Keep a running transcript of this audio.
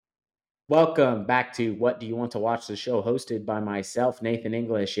Welcome back to What Do You Want to Watch, the show hosted by myself, Nathan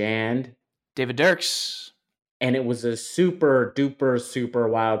English, and David Dirks. it was a super super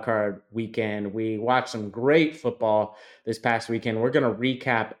wild card weekend. We watched some great football this past weekend. We're going to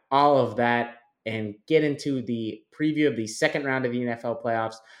recap all of that and get into the preview of the second round of the NFL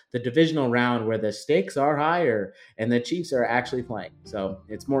playoffs, the divisional round where the stakes are higher and the Chiefs are actually playing. So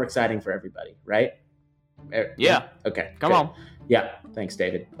it's more exciting for everybody, right? Yeah. Okay. Come on. Yeah. Thanks,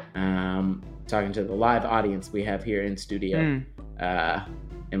 David. Talking to the live audience we have here in studio,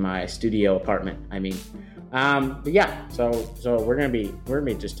 in my studio apartment. But yeah. So we're gonna be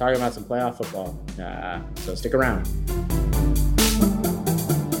just talking about some playoff football. So stick around.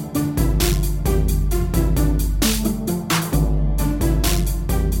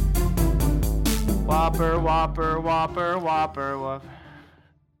 Whopper.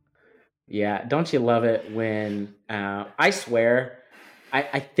 Yeah, don't you love it when I swear,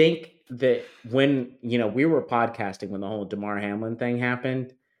 I think that when we were podcasting when the whole Damar Hamlin thing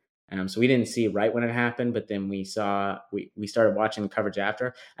happened, so we didn't see right when it happened, but then we started watching coverage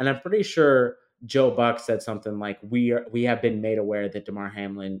after, and I'm pretty sure Joe Buck said something like we have been made aware that Damar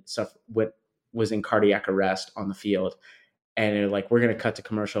Hamlin was in cardiac arrest on the field, and they're like, we're gonna cut to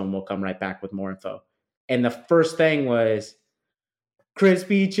commercial and we'll come right back with more info. And the first thing was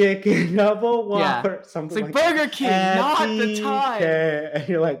crispy chicken double whopper. Yeah. Something it's like Burger King, not the time. And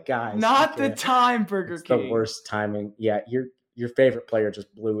you're like, guys, not the time, Burger King. The worst timing. Yeah, your favorite player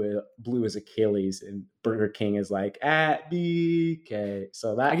just blew his Achilles, and Burger King is like at BK.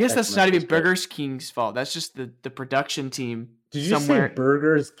 So I guess that's not even Burger King's fault. That's just the production team. Did you say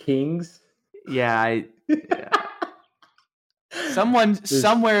Burgers Kings? Yeah. Someone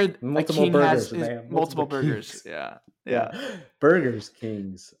somewhere multiple king burgers. has multiple burgers. Yeah. Burgers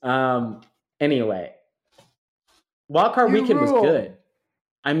Kings. Anyway, wildcard weekend was good.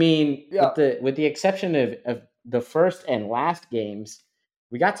 I mean, with the exception of the first and last games,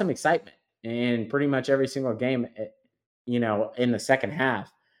 we got some excitement in pretty much every single game. In the second half,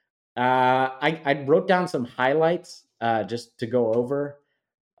 I wrote down some highlights just to go over.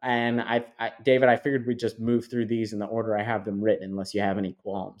 And David, I figured we'd just move through these in the order I have them written, unless you have any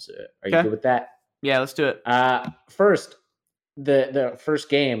qualms. Are you good with that? Yeah, let's do it. First, the first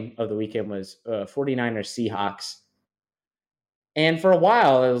game of the weekend was 49ers Seahawks. And for a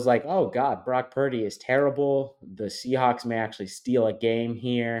while, it was like, oh, God, Brock Purdy is terrible. The Seahawks may actually steal a game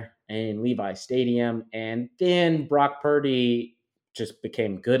here in Levi Stadium. And then Brock Purdy just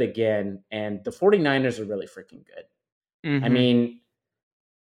became good again. And the 49ers are really freaking good. Mm-hmm. I mean,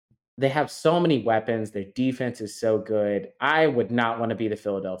 they have so many weapons. Their defense is so good. I would not want to be the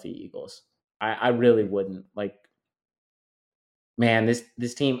Philadelphia Eagles. I really wouldn't. Like, man,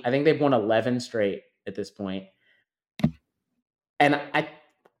 this team, I think they've won 11 straight at this point. And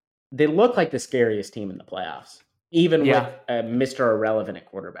they look like the scariest team in the playoffs, even with Mr. Irrelevant at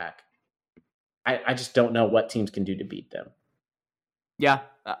quarterback. I just don't know what teams can do to beat them. Yeah,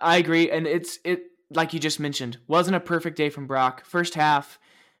 I agree. And it like you just mentioned, wasn't a perfect day from Brock. First half,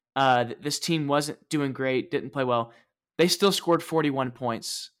 this team wasn't doing great, didn't play well. They still scored 41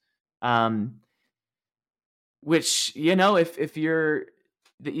 points, which, if you're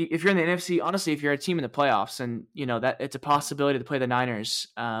in the NFC, honestly, if you're a team in the playoffs and that it's a possibility to play the Niners,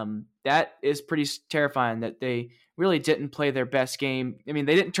 that is pretty terrifying that they really didn't play their best game. I mean,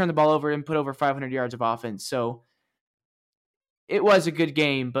 they didn't turn the ball over and put over 500 yards of offense. So it was a good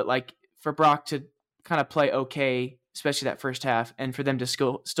game, but like for Brock to kind of play okay, especially that first half, and for them to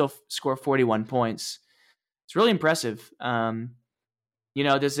still score 41 points, it's really impressive.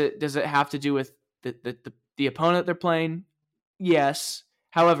 Does it have to do with the opponent they're playing? Yes.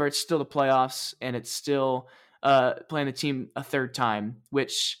 However, it's still the playoffs, and it's still playing the team a third time,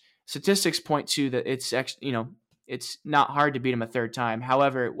 which statistics point to that it's actually, it's not hard to beat them a third time.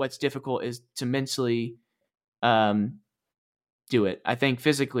 However, what's difficult is to mentally do it. I think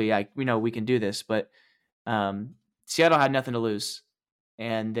physically, we know we can do this, but Seattle had nothing to lose,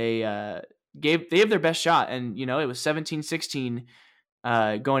 and they gave their best shot, and it was 17-16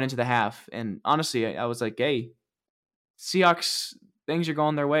 going into the half. And honestly, I was like, hey, Seahawks, things are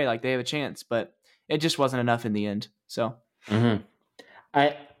going their way, like they have a chance, but it just wasn't enough in the end. So the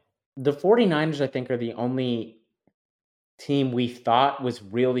 49ers, I think, are the only team we thought was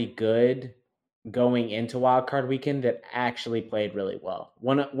really good going into wildcard weekend that actually played really well.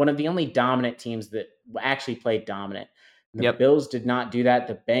 One of the only dominant teams that actually played dominant. The Bills did not do that.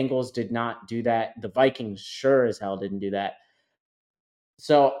 The Bengals did not do that. The Vikings sure as hell didn't do that.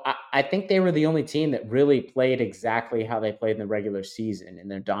 So I think they were the only team that really played exactly how they played in the regular season in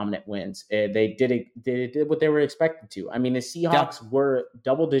their dominant wins. They did it. They did what they were expected to. I mean, the Yeah. Seahawks were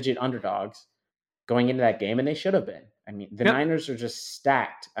double-digit underdogs going into that game, and they should have been. I mean, the Yep. Niners are just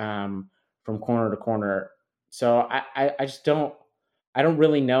stacked from corner to corner. So I just don't. I don't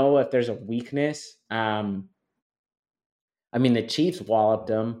really know if there's a weakness. I mean, the Chiefs walloped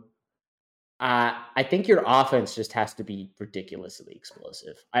them. I think your offense just has to be ridiculously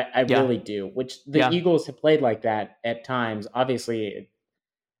explosive. I Yeah. really do. Which the Yeah. Eagles have played like that at times. Obviously,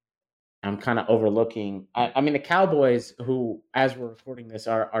 I'm kind of overlooking. I mean, the Cowboys, who, as we're recording this,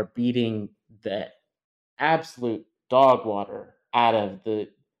 are beating the absolute dog water out of the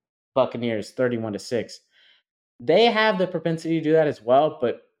Buccaneers, 31-6. They have the propensity to do that as well.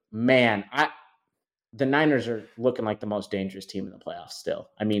 But man, the Niners are looking like the most dangerous team in the playoffs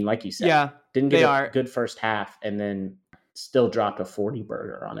still. I mean, like you said, Yeah. didn't get They a are. good first half and then still dropped a 40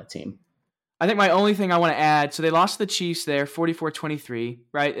 burger on a team. I think my only thing I want to add, so they lost to the Chiefs there 44-23,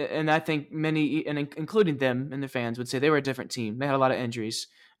 right? And I think many, and including them and the fans, would say they were a different team. They had a lot of injuries.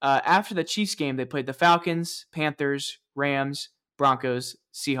 After the Chiefs game, they played the Falcons, Panthers, Rams, Broncos,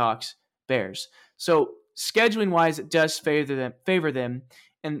 Seahawks, Bears. So scheduling wise, it does favor them.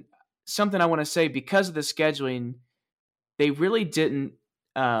 And something I want to say, because of the scheduling, they really didn't.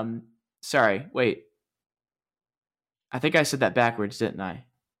 Sorry, wait. I think I said that backwards, didn't I?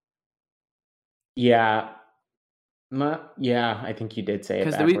 Yeah. Yeah, I think you did say it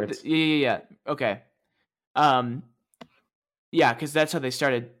Because backwards. yeah. Okay. Um, yeah, because that's how they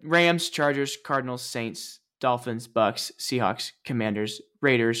started: Rams, Chargers, Cardinals, Saints, Dolphins, Bucks, Seahawks, Commanders,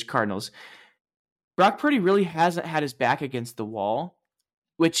 Raiders, Cardinals. Brock Purdy really hasn't had his back against the wall,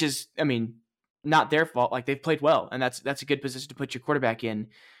 which is, I mean, not their fault. Like, they've played well, and that's a good position to put your quarterback in.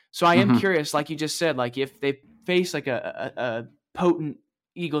 So I am Mm-hmm. curious, like you just said, like if they face like a potent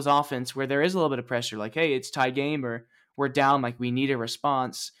Eagles offense where there is a little bit of pressure, like, hey, it's tie game or we're down, like we need a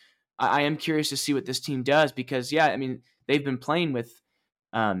response. I am curious to see what this team does because, yeah, I mean, they've been playing with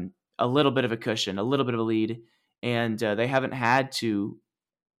a little bit of a cushion, a little bit of a lead, and they haven't had to,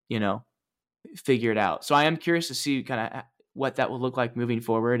 you know, figure it out. So I am curious to see kind of what that will look like moving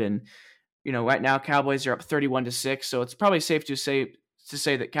forward. And right now Cowboys are up 31-6, so it's probably safe to say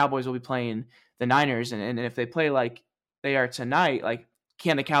that Cowboys will be playing the Niners, and if they play like they are tonight, like,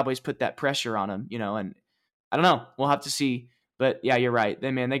 can the Cowboys put that pressure on them? And I don't know. We'll have to see. But yeah, you're right.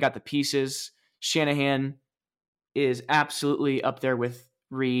 They got the pieces. Shanahan is absolutely up there with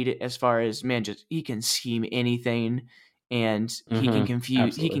Reed as far as, man, just he can scheme anything and he can Mm-hmm.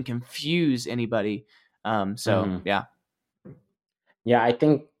 Absolutely. confuse anybody. So Mm-hmm. yeah. Yeah, I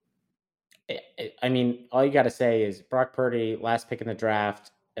think. I mean, all you got to say is Brock Purdy, last pick in the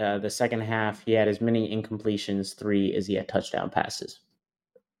draft. The second half, he had as many incompletions, 3, as he had touchdown passes.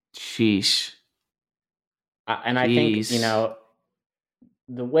 Sheesh. And I think Jeez.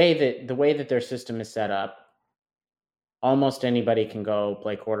 the way that their system is set up, almost anybody can go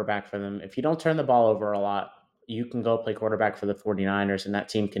play quarterback for them. If you don't turn the ball over a lot, you can go play quarterback for the 49ers, and that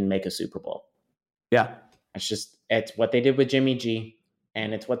team can make a Super Bowl. Yeah. It's what they did with Jimmy G,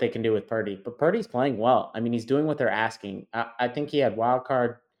 and it's what they can do with Purdy. But Purdy's playing well. I mean, he's doing what they're asking. I think he had wild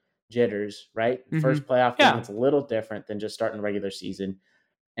card jitters, right? Mm-hmm. First playoff game, Yeah. it's a little different than just starting the regular season.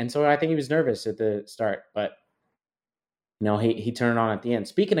 And so I think he was nervous at the start, but he turned it on at the end.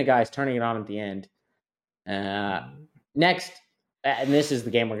 Speaking of guys turning it on at the end, uh, next, and this is the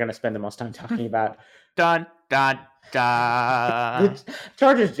game we're going to spend the most time talking about. Dun dun dun. The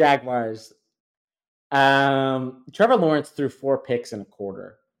Chargers Jaguars. Trevor Lawrence threw 4 picks in a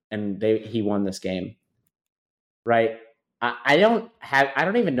quarter, and he won this game. Right? I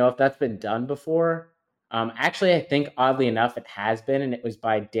don't even know if that's been done before. Actually, I think oddly enough it has been, and it was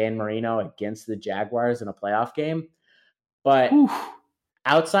by Dan Marino against the Jaguars in a playoff game. But Whew.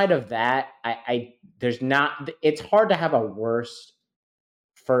 outside of that, I there's not. It's hard to have a worse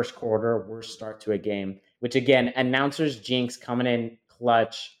first quarter, worst start to a game. Which again, announcers jinx coming in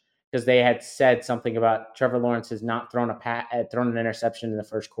clutch because they had said something about Trevor Lawrence has not thrown an interception in the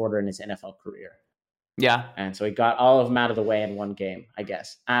first quarter in his NFL career, Yeah. and so he got all of them out of the way in one game, I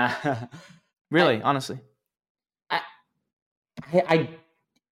guess. I, Really, honestly. I, I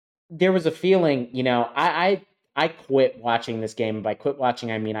there was a feeling, I quit watching this game. By quit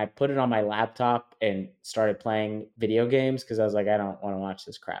watching, I mean I put it on my laptop and started playing video games because I was like, I don't want to watch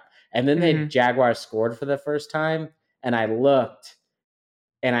this crap. And then the Mm-hmm. Jaguars scored for the first time, and I looked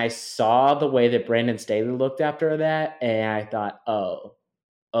and I saw the way that Brandon Staley looked after that, and I thought,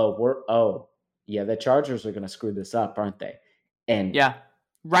 yeah, the Chargers are going to screw this up, aren't they? And Yeah.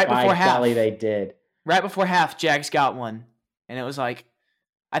 Right by before golly, half. they did. Right before half, Jags got one. And it was like,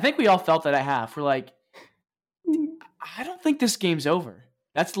 I think we all felt that at half. We're like, I don't think this game's over.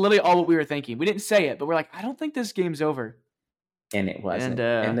 That's literally all what we were thinking. We didn't say it, but we're like, I don't think this game's over. And it And wasn't.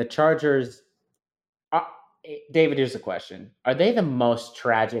 And the Chargers, uh, David, here's the question. Are they the most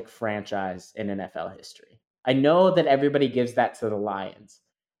tragic franchise in NFL history? I know that everybody gives that to the Lions,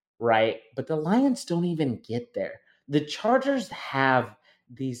 right? But the Lions don't even get there. The Chargers have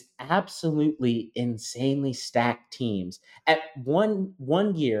these absolutely insanely stacked teams. At one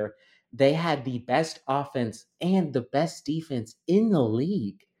year, they had the best offense and the best defense in the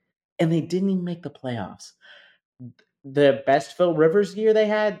league, and they didn't even make the playoffs. The best Phil Rivers year they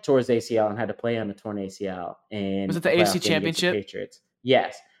had towards ACL and had to play on a torn ACL was in it a the AFC playoff game against the Championship? Patriots.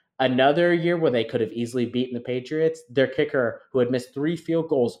 Yes. Another year where they could have easily beaten the Patriots, their kicker, who had missed 3 field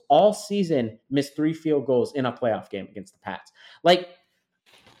goals all season, missed 3 field goals in a playoff game against the Pats. Like,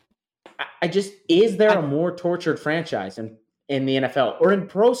 I just, is there a more tortured franchise in the NFL or in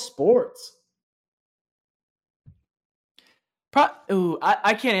pro sports?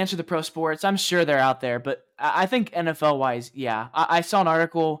 I can't answer the pro sports. I'm sure they're out there, but I think NFL wise, yeah. I saw an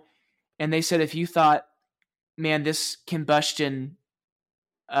article and they said if you thought, man, this combustion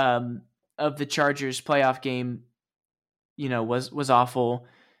of the Chargers playoff game, was awful,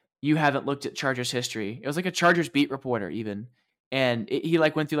 you haven't looked at Chargers history. It was like a Chargers beat reporter even, and he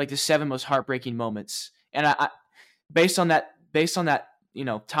like went through like the 7 most heartbreaking moments. And I based on that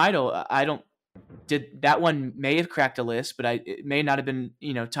title, I don't did that one may have cracked a list, but it may not have been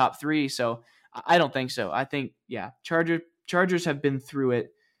top 3. So I don't think so. I think Chargers have been through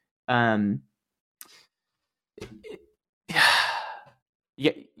it.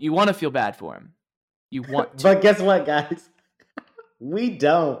 Yeah, you want to feel bad for him. You want to. But guess what, guys? We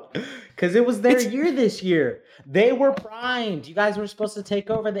don't, because it was their year this year. They were primed. You guys were supposed to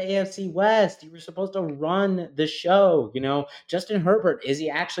take over the AFC West. You were supposed to run the show. Justin Herbert, is he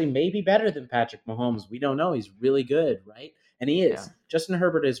actually maybe better than Patrick Mahomes? We don't know. He's really good, right? And he is. Yeah. Justin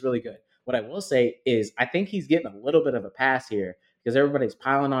Herbert is really good. What I will say is I think he's getting a little bit of a pass here because everybody's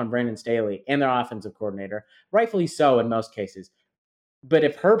piling on Brandon Staley and their offensive coordinator, rightfully so in most cases. But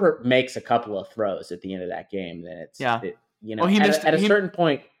if Herbert makes a couple of throws at the end of that game, then it's at a certain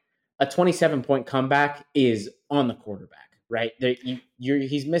point, a 27-point comeback is on the quarterback, right?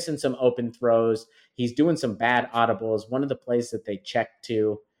 He's missing some open throws. He's doing some bad audibles. One of the plays that they checked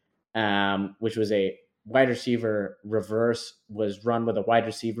to, which was a wide receiver reverse, was run with a wide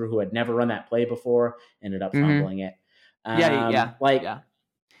receiver who had never run that play before, ended up fumbling it.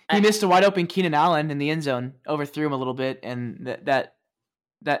 He missed a wide open Keenan Allen in the end zone, overthrew him a little bit, and that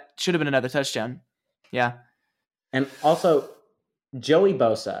should have been another touchdown. Yeah. And also, Joey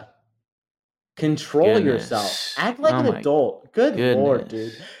Bosa, control yourself. Act like an adult. Good Lord,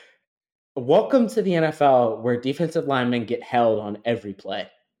 dude. Welcome to the NFL where defensive linemen get held on every play.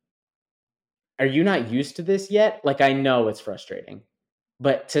 Are you not used to this yet? Like, I know it's frustrating.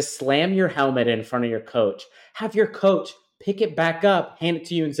 But to slam your helmet in front of your coach, have your coach pick it back up, hand it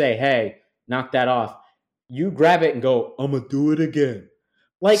to you and say, hey, knock that off. You grab it and go, I'm going to do it again.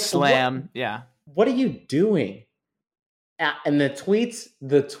 Like, slam, yeah. What are you doing? And the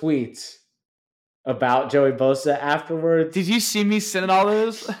tweets about Joey Bosa afterwards. Did you see me sending all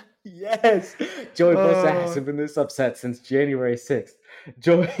those? Yes. Joey Bosa hasn't been this upset since January 6th.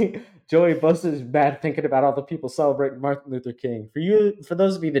 Joey Bosa is mad thinking about all the people celebrating Martin Luther King. For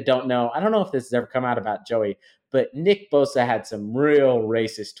those of you that don't know, I don't know if this has ever come out about Joey, but Nick Bosa had some real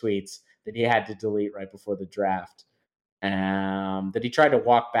racist tweets that he had to delete right before the draft. That he tried to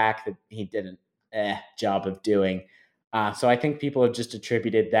walk back that he did an job of doing. So I think people have just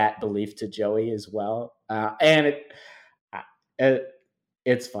attributed that belief to Joey as well. And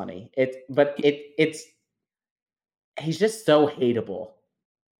it's funny. It's he's just so hateable.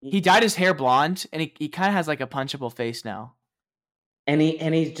 He dyed his hair blonde, and he kind of has like a punchable face now. And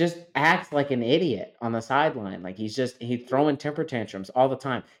he just acts like an idiot on the sideline. Like he's throwing temper tantrums all the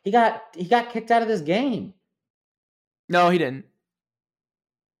time. He got kicked out of this game. No, he didn't.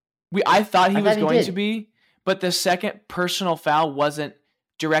 I thought he was going to be, but the second personal foul wasn't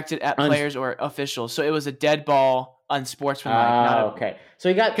directed at players or officials, so it was a dead ball, unsportsmanlike. Okay. So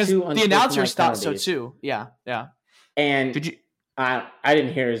he got 2 unsportsmanlike the announcers thought so too. Yeah. And did you? I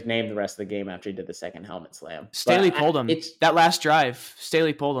didn't hear his name the rest of the game after he did the second helmet slam. Staley pulled him. That last drive,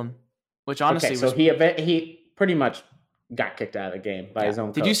 Staley pulled him, which honestly was... he pretty much got kicked out of the game by his own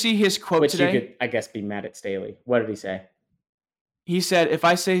coach. Did you see his quote which today? You could, I guess, be mad at Staley. What did he say? He said, if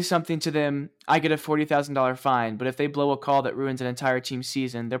I say something to them, I get a $40,000 fine. But if they blow a call that ruins an entire team's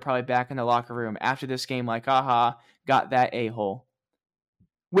season, they're probably back in the locker room after this game like, aha, got that a-hole.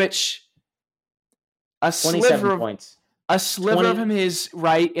 Which, 27 points. A sliver of him is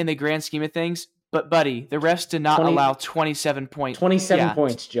right in the grand scheme of things, but buddy, the refs did not 20 allow 27 points. 27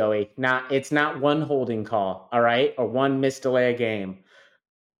 points, Joey. It's not one holding call, all right, or one missed delay a game.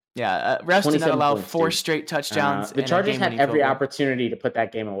 Yeah, refs did not allow points, 4 dude. straight touchdowns. The and Chargers a had every opportunity to put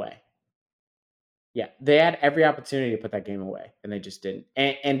that game away. Yeah, they had every opportunity to put that game away, and they just didn't.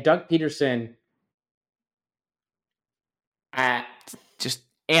 And Doug Peterson, just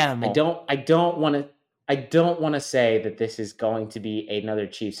animal. I don't want to say that this is going to be another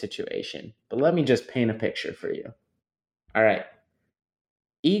Chiefs situation, but let me just paint a picture for you. All right,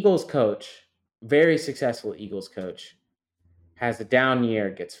 Eagles coach, very successful Eagles coach, has a down year,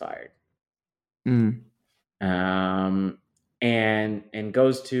 gets fired. And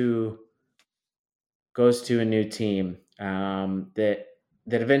goes to a new team that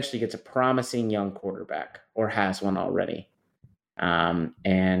eventually gets a promising young quarterback, or has one already,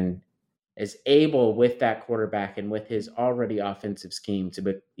 and is able, with that quarterback and with his already offensive scheme,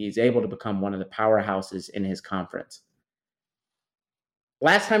 he's able to become one of the powerhouses in his conference.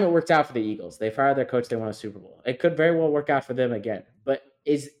 Last time it worked out for the Eagles, they fired their coach, they won a Super Bowl. It could very well work out for them again. But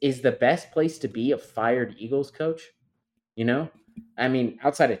is the best place to be a fired Eagles coach? You know, I mean,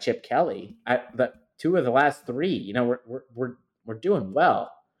 outside of Chip Kelly, the 2 of the last 3, we're doing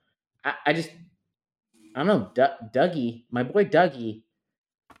well. I don't know, Dougie, my boy Dougie,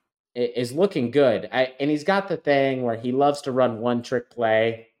 is looking good. And he's got the thing where he loves to run one trick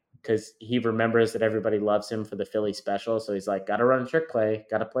play because he remembers that everybody loves him for the Philly special. So he's like, got to run a trick play,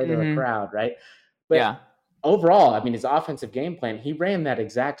 got to play to the crowd, right? But overall, I mean, his offensive game plan, he ran that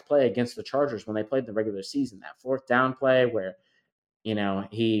exact play against the Chargers when they played the regular season, that 4th down play where,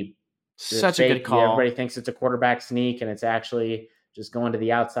 such a good call. Everybody thinks it's a quarterback sneak, and it's actually just going to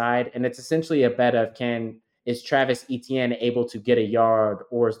the outside. And it's essentially a bet of is Travis Etienne able to get a yard,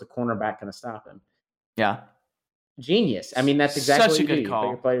 or is the cornerback going to stop him? Yeah. Genius. I mean, that's exactly such what a you good do. call. You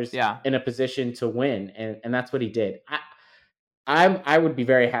put your players in a position to win, and that's what he did. I would be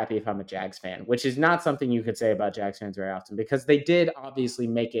very happy if I'm a Jags fan, which is not something you could say about Jags fans very often, because they did obviously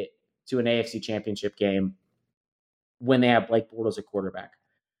make it to an AFC Championship game when they had Blake Bortles at quarterback.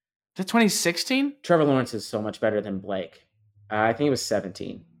 The 2016? Trevor Lawrence is so much better than Blake. I think it was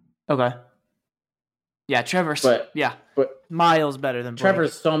 17. Okay. Yeah, Trevor's but miles better than Blake.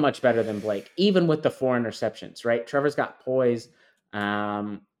 Trevor's so much better than Blake, even with the 4 interceptions, right? Trevor's got poise.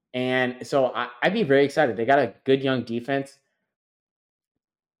 And so I'd be very excited. They got a good young defense.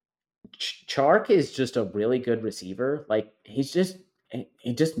 Chark is just a really good receiver. Like, he just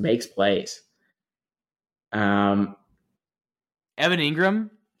makes plays. Evan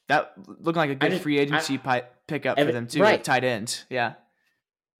Ingram, that looked like a good free agency pickup for them too, right? Tight end, yeah.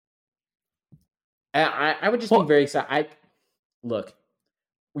 I would just be very excited. Look,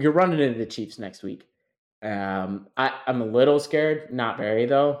 you're running into the Chiefs next week. I'm a little scared, not very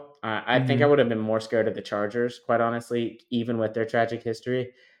though. I think I would have been more scared of the Chargers, quite honestly, even with their tragic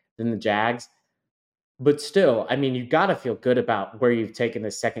history, than the Jags. But still, I mean, you got to feel good about where you've taken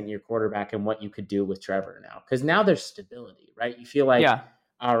this second-year quarterback and what you could do with Trevor now, because now there's stability, right? You feel like,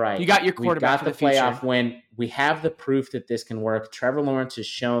 all right, you got your quarterback. We've got the playoff win. We have the proof that this can work. Trevor Lawrence has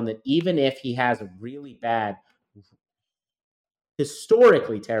shown that even if he has a really bad,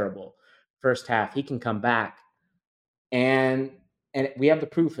 historically terrible first half, he can come back, and we have the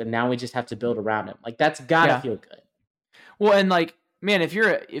proof. And now we just have to build around him. Like, that's gotta feel good. Well, and like, man, if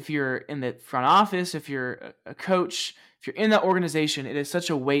you're in the front office, if you're a coach, if you're in that organization, it is such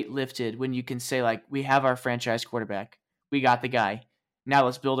a weight lifted when you can say, like, we have our franchise quarterback, we got the guy, now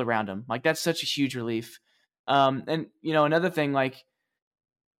let's build around him. Like, that's such a huge relief. And another thing, like,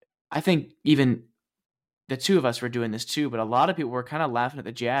 I think even the 2 of us were doing this too, but a lot of people were kind of laughing at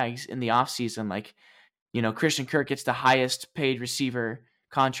the Jags in the offseason. Like, Christian Kirk gets the highest paid receiver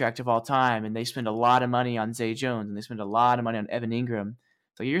contract of all time, and they spend a lot of money on Zay Jones, and they spend a lot of money on Evan Ingram.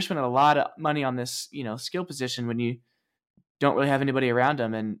 So you're spending a lot of money on this, skill position when you don't really have anybody around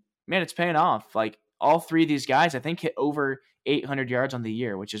them. And man, it's paying off. Like, all 3 of these guys, I think, hit over 800 yards on the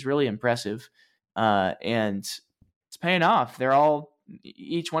year, which is really impressive. And it's paying off.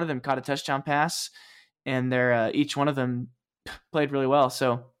 Each one of them caught a touchdown pass, and each one of them played really well.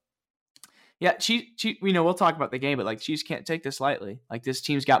 So yeah, we'll talk about the game, but like, Chiefs can't take this lightly. Like, this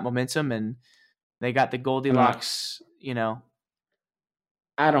team's got momentum, and they got the Goldilocks,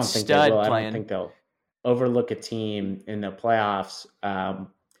 I don't think they will. I don't think they'll overlook a team in the playoffs.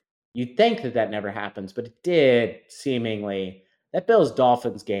 You'd think that never happens, but it did seemingly. That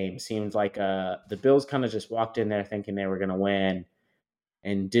Bills-Dolphins game seemed like the Bills kind of just walked in there thinking they were going to win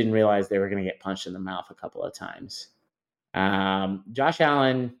and didn't realize they were going to get punched in the mouth a couple of times. Josh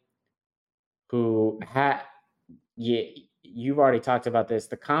Allen, who you've already talked about this.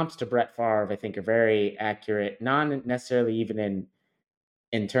 The comps to Brett Favre, I think, are very accurate. Not necessarily even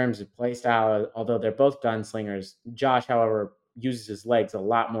in terms of play style, although they're both gunslingers. Josh, however, uses his legs a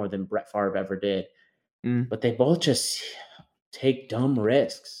lot more than Brett Favre ever did. Mm. But they both just take dumb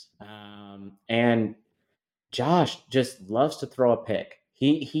risks. And Josh just loves to throw a pick.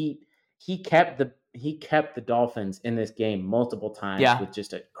 He kept the Dolphins in this game multiple times Yeah. with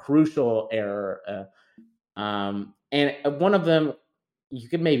just a crucial error. And one of them, you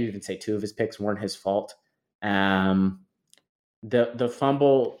could maybe even say two of his picks weren't his fault. The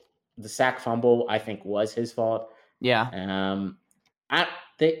fumble, the sack fumble, I think was his fault. Yeah. Um,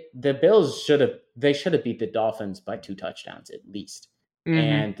 the Bills should have beat the Dolphins by 2 touchdowns at least. Mm-hmm.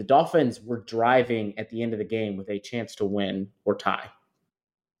 And the Dolphins were driving at the end of the game with a chance to win or tie.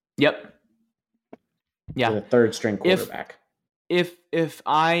 Yep. Yeah. With a third string quarterback. If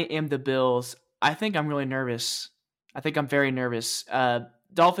I am the Bills, I think I'm really nervous. I think I'm very nervous.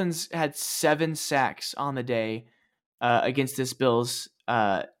 Dolphins had 7 sacks on the day against this Bills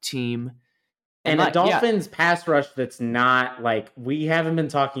team. And a Dolphins pass rush that's not like, we haven't been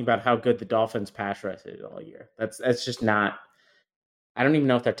talking about how good the Dolphins pass rush is all year. That's just not. I don't even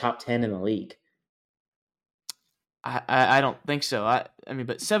know if they're top 10 in the league. I don't think so. I mean,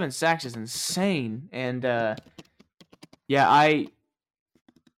 but 7 sacks is insane. And Skylar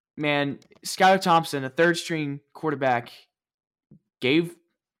Thompson, a third string quarterback, gave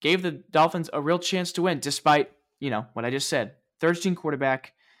the Dolphins a real chance to win, despite what I just said. Third string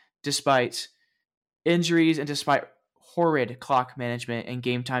quarterback, despite injuries and despite horrid clock management and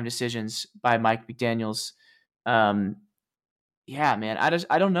game time decisions by Mike McDaniels. Yeah, man,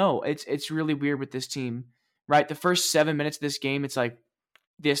 I don't know. It's really weird with this team, right? The first 7 minutes of this game, it's like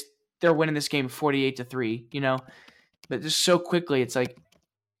they're winning this game 48-3, but just so quickly, it's like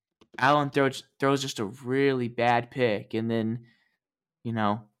Allen throws just a really bad pick, and then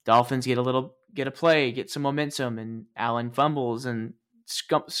Dolphins get a play, get some momentum, and Allen fumbles and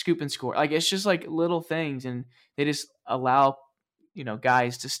scoop and score. Like, it's just like little things, and they just allow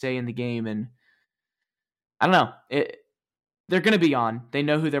guys to stay in the game. And I don't know, they're going to be on. They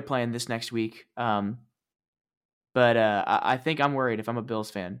know who they're playing this next week. But I think I'm worried if I'm a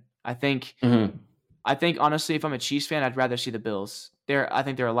Bills fan. I think honestly, if I'm a Chiefs fan, I'd rather see the Bills. I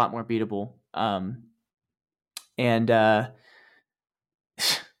think they're a lot more beatable. And I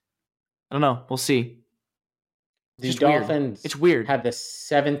don't know. We'll see. The Dolphins, it's weird. Had the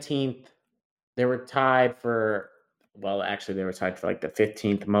 17th. They were tied for, actually they were tied for like the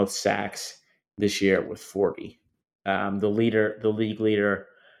 15th most sacks this year with 40. The league leader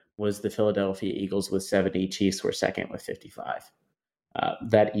was the Philadelphia Eagles with 70. Chiefs were second with 55.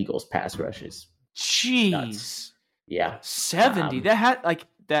 That Eagles pass rush is nuts. Yeah. 70.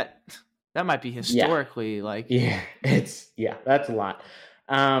 That might be historically that's a lot.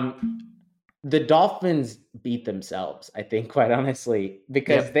 The Dolphins beat themselves, I think, quite honestly,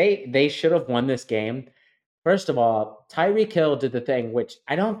 because they should have won this game. First of all, Tyreek Hill did the thing, which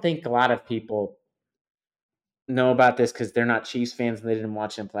I don't think a lot of people know about this because they're not Chiefs fans and they didn't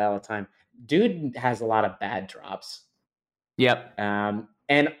watch him play all the time. Dude has a lot of bad drops. Yep. And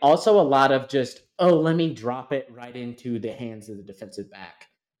also a lot of just, let me drop it right into the hands of the defensive back,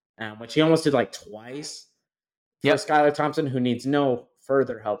 which he almost did like twice for Skylar Thompson, who needs no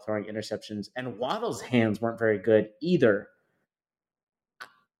further help throwing interceptions. And Waddle's hands weren't very good either.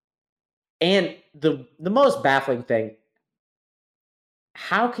 And the most baffling thing,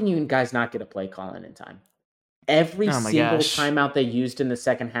 how can you guys not get a play call in time? Every single timeout they used in the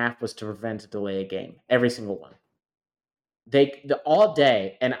second half was to prevent a delay of game. Every single one. All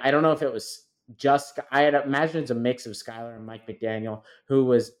day, and I don't know if it was just, I had imagined it's a mix of Skylar and Mike McDaniel, who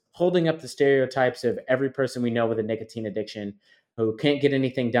was holding up the stereotypes of every person we know with a nicotine addiction who can't get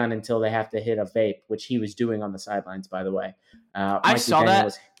anything done until they have to hit a vape, which he was doing on the sidelines, by the way. I saw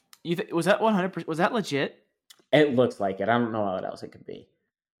that. Was that 100%? Was that legit? It looks like it. I don't know what else it could be.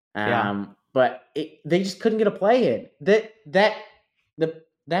 But they just couldn't get a play in.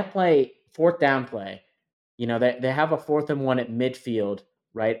 That play, fourth down play, they have a 4th and 1 at midfield,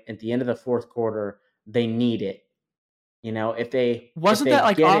 right? At the end of the fourth quarter, they need it. If they wasn't that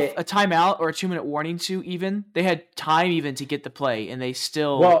like off a timeout or a 2-minute warning too, even they had time even to get the play, and they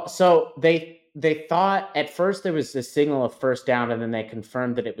still. So they thought at first there was a signal of first down, and then they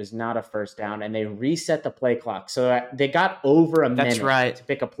confirmed that it was not a first down, and they reset the play clock. So they got over a minute to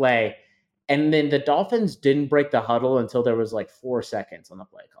pick a play, and then the Dolphins didn't break the huddle until there was like 4 seconds on the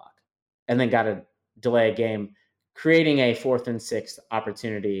play clock, and then got a delay a game, creating a 4th and 6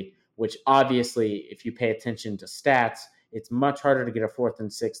 opportunity, which obviously, if you pay attention to stats, it's much harder to get a 4th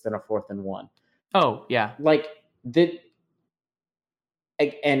and 6 than a 4th and 1. Oh, yeah. Like, did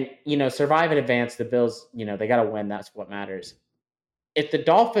and survive and advance. The Bills, they got to win. That's what matters. If the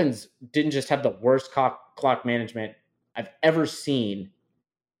Dolphins didn't just have the worst clock management I've ever seen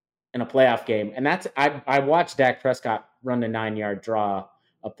in a playoff game, and that's I watched Dak Prescott run a 9-yard draw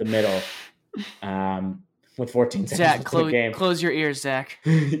up the middle with 14 seconds Zach, left in the game. close your ears, Zach.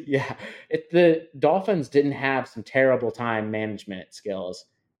 Yeah, if the Dolphins didn't have some terrible time management skills,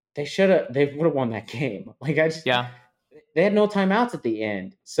 they would have won that game. They had no timeouts at the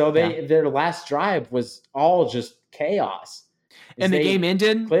end, so their last drive was all just chaos. And the game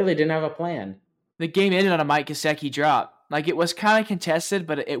ended. Clearly didn't have a plan. The game ended on a Mike Gesicki drop. Like, it was kind of contested,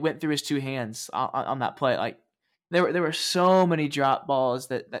 but it went through his two hands on that play. Like, there were so many drop balls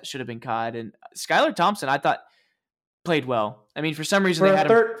that should have been caught. And Skylar Thompson, I thought, played well. I mean, for some reason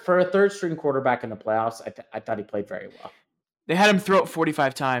for a third string quarterback in the playoffs, I thought he played very well. They had him throw it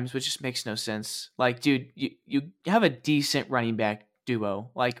 45 times, which just makes no sense. Like, dude, you have a decent running back duo.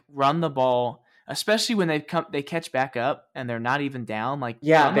 Like, run the ball, especially when they catch back up and they're not even down. Like,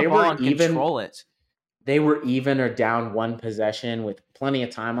 run the ball and control it. They were even or down one possession with plenty of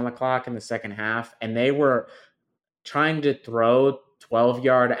time on the clock in the second half, and they were trying to throw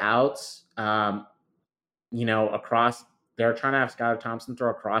 12-yard outs, across. They're trying to have Skylar Thompson throw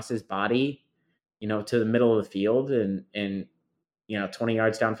across his body, to the middle of the field and 20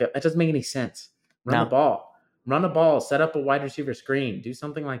 yards downfield. That doesn't make any sense. Run the ball, set up a wide receiver screen, do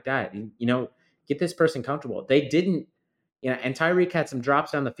something like that. Get this person comfortable. They didn't, and Tyreek had some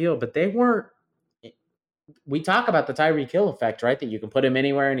drops down the field, but they weren't. We talk about the Tyreek Hill effect, right? That you can put him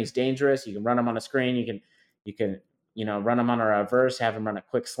anywhere and he's dangerous. You can run him on a screen. You can run him on a reverse, have him run a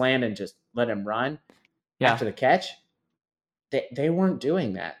quick slant and just let him run after the catch. They weren't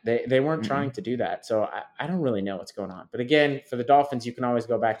doing that. They weren't trying to do that. So I don't really know what's going on. But again, for the Dolphins, you can always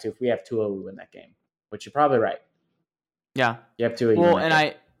go back to, if we have Tua, we win that game, which you're probably right. Yeah. You have Tua. Well,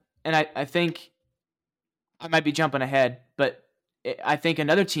 I think I might be jumping ahead, but I think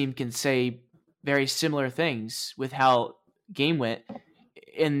another team can say very similar things with how game went.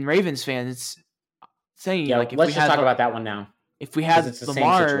 And Ravens fans saying, let's just talk about that one now. If we had it's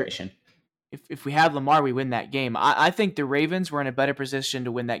Lamar, the same situation. If we had Lamar, we win that game. I think the Ravens were in a better position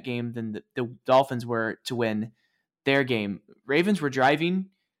to win that game than the Dolphins were to win their game. Ravens were driving,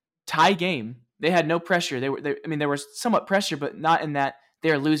 tie game. They had no pressure. There was somewhat pressure, but not in that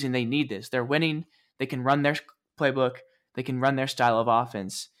they're losing. They need this. They're winning. They can run their playbook. They can run their style of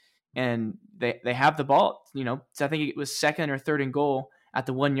offense. And they have the ball, so I think it was second or third and goal at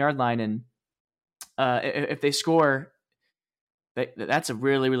the 1-yard line. And if they score, that's a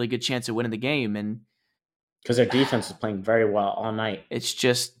really, really good chance of winning the game. And because their defense is playing very well all night. It's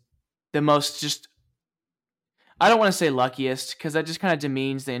just the most, I don't want to say luckiest, because that just kind of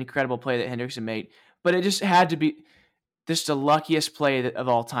demeans the incredible play that Hendrickson made. But it just had to be just the luckiest play of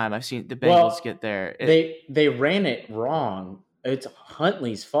all time. I've seen the Bengals get there. They ran it wrong. It's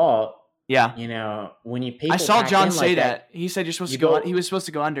Huntley's fault. Yeah. When I saw John say that. He said you're supposed to go. He was supposed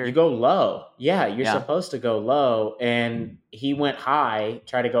to go under. You go low. Yeah, you're supposed to go low, and he went high,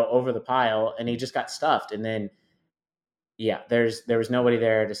 tried to go over the pile, and he just got stuffed. And then, there was nobody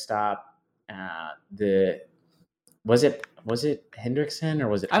there to stop Was it Hendrickson or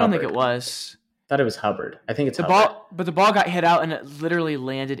was it? I don't think it was. I thought it was Hubbard. I think it's the Hubbard. ball, but the ball got hit out and it literally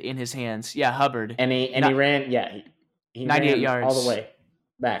landed in his hands. Yeah, Hubbard. And he ran. Yeah, he 98 ran yards all the way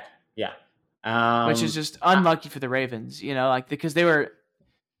back. Yeah, which is just unlucky for the Ravens. Because they were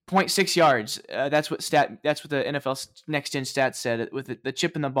 0.6 yards. That's what the NFL Next Gen Stats said. With the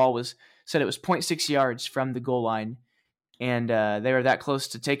chip in the ball said it was 0.6 yards from the goal line, and they were that close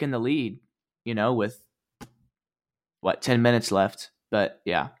to taking the lead. With 10 minutes left. But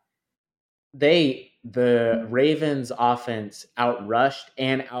yeah. The Ravens offense outrushed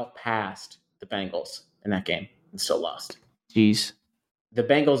and outpassed the Bengals in that game and still lost. Jeez. The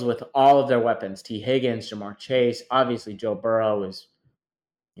Bengals with all of their weapons, T. Higgins, Jamar Chase, obviously Joe Burrow is,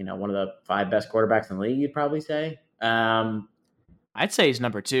 one of the 5 best quarterbacks in the league, you'd probably say. I'd say he's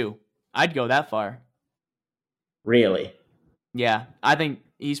number 2. I'd go that far. Really? Yeah. I think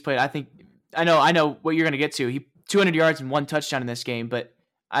he's played, I know what you're going to get to. He 200 yards and 1 touchdown in this game, but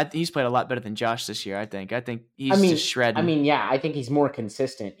he's played a lot better than Josh this year, I think. I think he's just shredding. I think he's more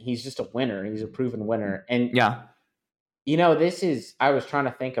consistent. He's just a winner. He's a proven winner. And, yeah, I was trying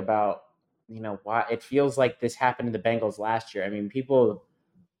to think about, why it feels like this happened to the Bengals last year. I mean, people,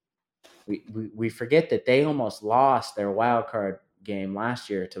 we forget that they almost lost their wild card game last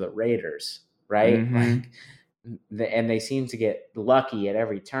year to the Raiders, right? Mm-hmm. And they seem to get lucky at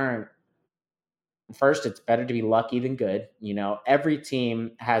every turn. first, it's better to be lucky than good. You know, every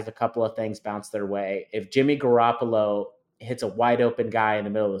team has a couple of things bounce their way. If Jimmy Garoppolo hits a wide open guy in the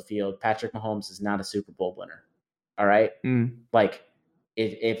middle of the field, Patrick Mahomes is not a Super Bowl winner. All right. Mm. Like,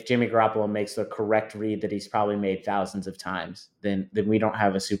 if Jimmy Garoppolo makes the correct read that he's probably made thousands of times, then we don't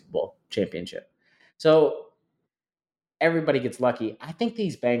have a Super Bowl championship. So everybody gets lucky. I think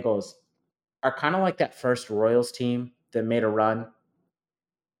these Bengals are kind of like that first Royals team that made a run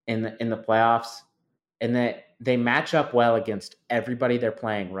in the playoffs, and that they match up well against everybody they're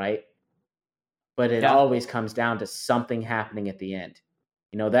playing, right? But it Yeah. always comes down to something happening at the end.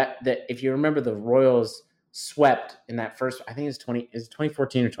 You know, that if you remember, the Royals swept in that first, I think it's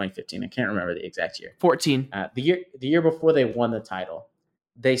 2014 or 2015. I can't remember the exact year. 14. The year before they won the title,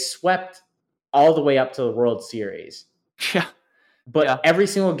 they swept all the way up to the World Series. Yeah. But every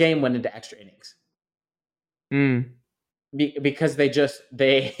single game went into extra innings. Mm. Because they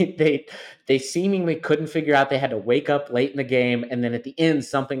seemingly couldn't figure out, they had to wake up late in the game, and then at the end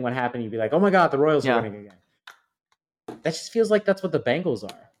something would happen. You'd be like, oh my God, the Royals are winning again. That just feels like that's what the Bengals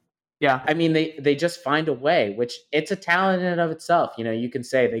are. Yeah. I mean, they just find a way, which it's a talent in and of itself. You know, you can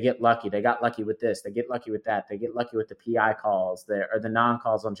say they get lucky. They got lucky with this. They get lucky with that. They get lucky with the PI calls or the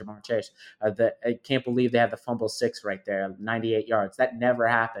non-calls on Jamar Chase. I can't believe they have the fumble 6 right there, 98 yards. That never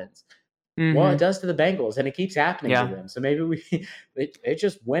happens. Mm-hmm. Well, it does to the Bengals, and it keeps happening to them. So maybe it's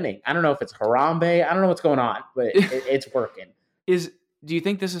just winning. I don't know if it's Harambe. I don't know what's going on, but it's working. Do you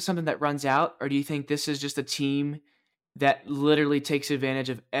think this is something that runs out, or do you think this is just a team that literally takes advantage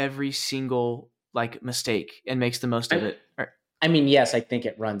of every single mistake and makes the most of it? I mean, yes, I think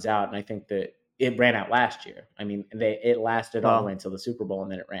it runs out, and I think that it ran out last year. I mean, it lasted all the way until the Super Bowl,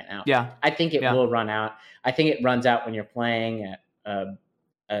 and then it ran out. Yeah, I think it will run out. I think it runs out when you're playing at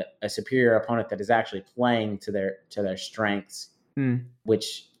a superior opponent that is actually playing to their strengths,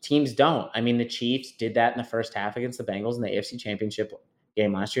 which teams don't. I mean, the Chiefs did that in the first half against the Bengals in the AFC Championship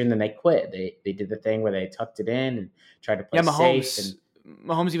game last year, and then they quit. They did the thing where they tucked it in and tried to play safe. And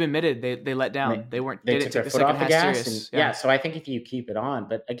Mahomes even admitted they let down. They took their foot off the gas. And, so I think if you keep it on,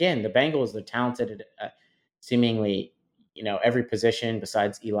 but again, the Bengals, they're talented at seemingly, you know, every position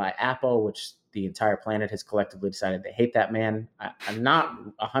besides Eli Apple, which the entire planet has collectively decided they hate that man. I'm not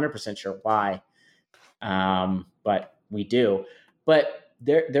 100% sure why, but we do. But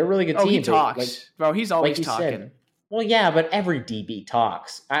they're a really good team. He talks. Bro, he's always talking. Said, well, yeah, but every DB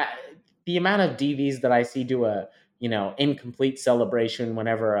talks. The amount of DBs that I see do a incomplete celebration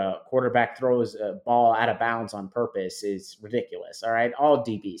whenever a quarterback throws a ball out of bounds on purpose is ridiculous. All right. All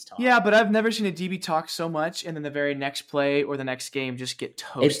DBs talk. Yeah, but I've never seen a DB talk so much and then the very next play or the next game just get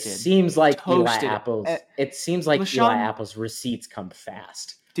toasted. It seems like Eli Apple's receipts come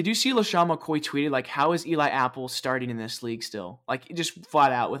fast. Did you see LaShawn McCoy tweeted, how is Eli Apple starting in this league still? Just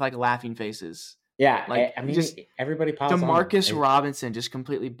flat out with laughing faces. Yeah. I mean, just everybody piles on. DeMarcus Robinson just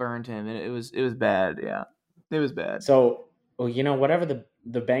completely burned him, and it was bad. Yeah. It was bad. So, whatever the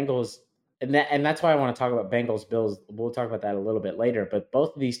Bengals, and that's why I want to talk about Bengals Bills. We'll talk about that a little bit later. But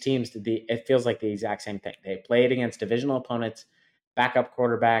both of these teams it feels like the exact same thing. They played against divisional opponents, backup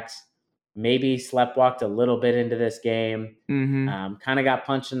quarterbacks, maybe sleptwalked a little bit into this game. Mm-hmm. Kind of got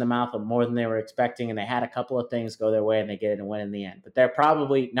punched in the mouth more than they were expecting, and they had a couple of things go their way, and they get it and win in the end. But they're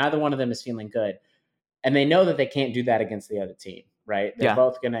probably neither one of them is feeling good, and they know that they can't do that against the other team. Right? They're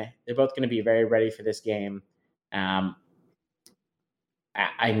both gonna be very ready for this game. I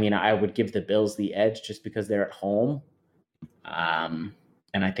mean, I would give the Bills the edge just because they're at home. And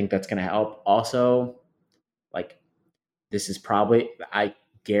I think that's going to help. Also, this is probably, I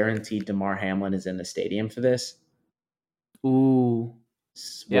guarantee Damar Hamlin is in the stadium for this. Ooh.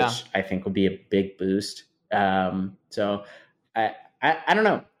 Which I think will be a big boost. So I don't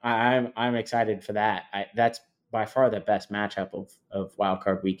know. I'm excited for that. That's by far the best matchup of Wild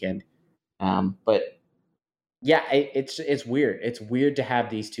Card Weekend. But yeah, it's weird. It's weird to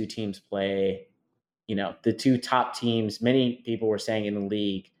have these two teams play, the two top teams. Many people were saying in the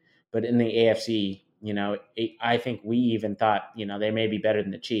league, but in the AFC, I think we even thought, they may be better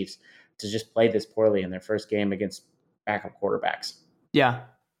than the Chiefs to just play this poorly in their first game against backup quarterbacks. Yeah.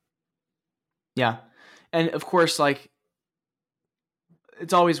 Yeah. And of course,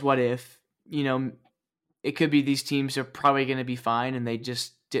 it's always what if, it could be these teams are probably going to be fine and they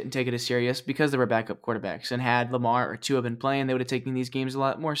just didn't take it as serious because they were backup quarterbacks, and had Lamar or Tua been playing, they would have taken these games a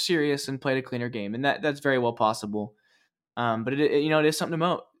lot more serious and played a cleaner game. And that's very well possible. But it is something to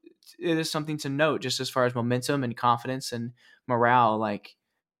note. It is something to note just as far as momentum and confidence and morale.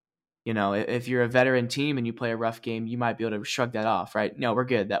 If you're a veteran team and you play a rough game, you might be able to shrug that off, right? No, we're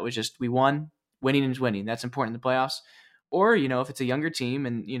good. That was just, we won. Winning is winning. That's important in the playoffs. Or, if it's a younger team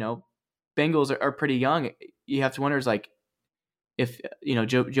and, Bengals are pretty young. You have to wonder is like if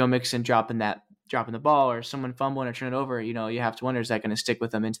Joe Mixon dropping the ball or someone fumbling or turn it over, you have to wonder is that going to stick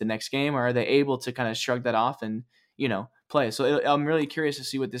with them into the next game, or are they able to kind of shrug that off and play? So I'm really curious to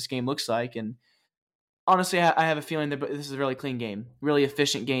see what this game looks like. And honestly, I have a feeling that this is a really clean game, really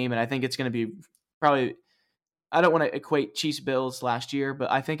efficient game, and I think it's going to be probably. I don't want to equate Chiefs Bills last year, but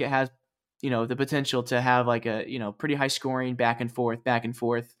I think it has the potential to have like a pretty high scoring back and forth,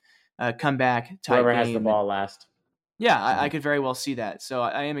 comeback type Whoever has the game. And ball last. yeah, I could very well see that. So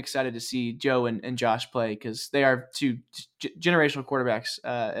I am excited to see Joe and Josh play because they are two generational quarterbacks,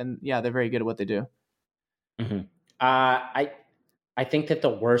 and yeah, they're very good at what they do. Mm-hmm. I think that the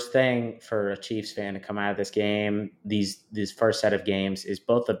worst thing for a Chiefs fan to come out of this game, these first set of games, is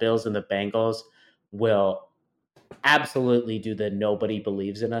both the Bills and the Bengals will absolutely do the nobody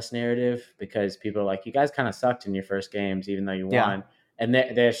believes in us narrative, because people are like, you guys kind of sucked in your first games, even though you won. And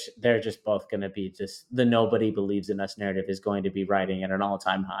they're just both going to be just the nobody believes in us narrative is going to be riding at an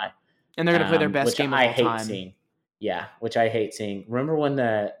all-time high. And they're going to play their best game of all time. Seeing. Yeah, which I hate seeing. Remember when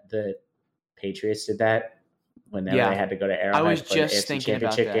the Patriots did that? When they had to go to Arrowhead I was for just the AFC thinking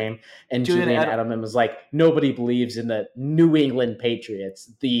Championship about that. game, and Julian Edelman was like, "Nobody believes in the New England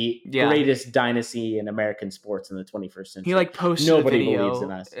Patriots, the greatest dynasty in American sports in the 21st century." He like posted nobody a video believes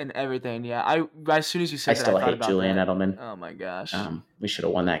in us and everything. Yeah, as soon as you said I still hate Julian Edelman. Oh my gosh, we should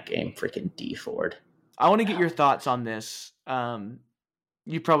have won that game. Freaking D Ford. I want to get your thoughts on this.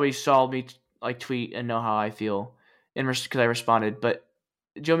 You probably saw me like tweet and know how I feel, because I responded, but.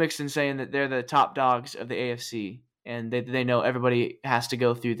 Joe Mixon saying that they're the top dogs of the AFC, and they know everybody has to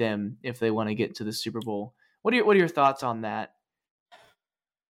go through them if they want to get to the Super Bowl. What are your thoughts on that?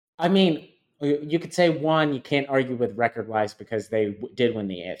 I mean, you could say one, you can't argue with record wise because they did win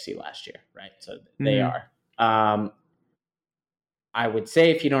the AFC last year, right? So they are. I would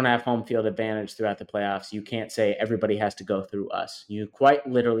say if you don't have home field advantage throughout the playoffs, you can't say everybody has to go through us. You quite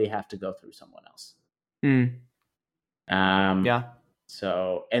literally have to go through someone else. Yeah.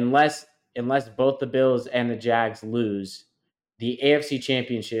 So unless both the Bills and the Jags lose, the AFC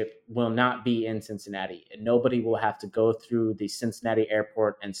Championship will not be in Cincinnati, and nobody will have to go through the Cincinnati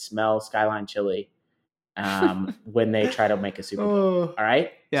airport and smell Skyline chili when they try to make a Super Bowl. All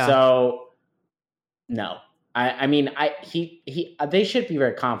right. Yeah. So no, I mean, they should be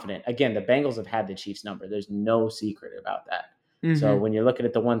very confident. Again, the Bengals have had the Chiefs number. There's no secret about that. Mm-hmm. So when you're looking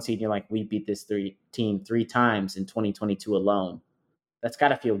at the one seed, you're like, we beat this team 3 times in 2022 alone. That's got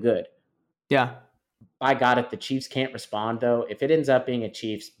to feel good. Yeah. By God, if the Chiefs can't respond, though, if it ends up being a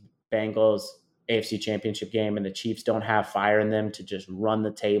Chiefs-Bengals AFC Championship game and the Chiefs don't have fire in them to just run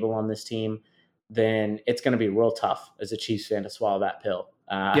the table on this team, then it's going to be real tough as a Chiefs fan to swallow that pill.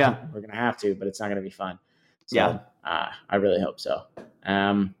 We're going to have to, but it's not going to be fun. So I really hope so.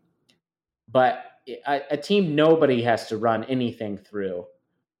 But a team nobody has to run anything through.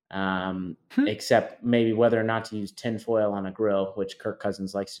 Except maybe whether or not to use tinfoil on a grill, which Kirk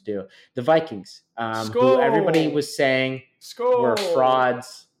Cousins likes to do. The Vikings, who everybody was saying were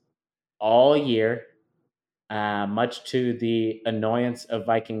frauds all year, much to the annoyance of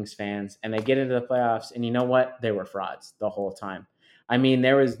Vikings fans. And they get into the playoffs, and you know what? They were frauds the whole time. I mean,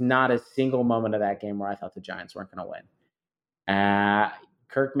 there was not a single moment of that game where I thought the Giants weren't going to win.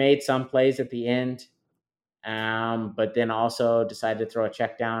 Kirk made some plays at the end. But then also decided to throw a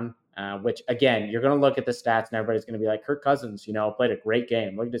check down, which, again, you're going to look at the stats and everybody's going to be like, Kirk Cousins, played a great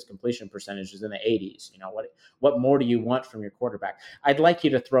game. Look at his completion percentages in the 80s. What more do you want from your quarterback? I'd like you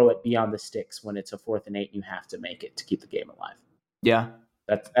to throw it beyond the sticks when it's a 4th and 8 and you have to make it to keep the game alive. Yeah.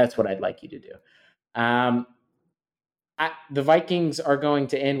 That's what I'd like you to do. The Vikings are going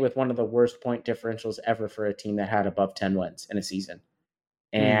to end with one of the worst point differentials ever for a team that had above 10 wins in a season.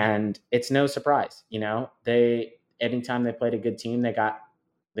 And it's no surprise, anytime they played a good team, they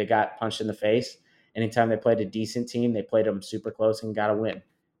got punched in the face. Anytime they played a decent team, they played them super close and got a win.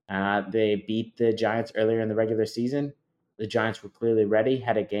 They beat the Giants earlier in the regular season. The Giants were clearly ready,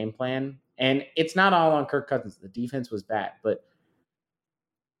 had a game plan. And it's not all on Kirk Cousins. The defense was bad, but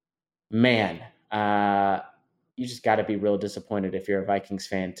man, you just got to be real disappointed if you're a Vikings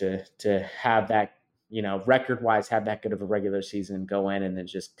fan to have that, record-wise, have that good of a regular season, go in and then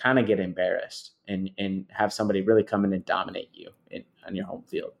just kind of get embarrassed and have somebody really come in and dominate you on your home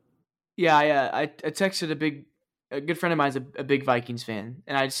field. Yeah. I texted a good friend of mine is a big Vikings fan,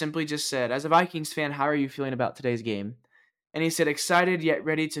 and I simply just said, as a Vikings fan, how are you feeling about today's game? And he said, excited yet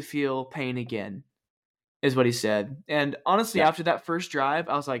ready to feel pain again, is what he said. And honestly, after that first drive,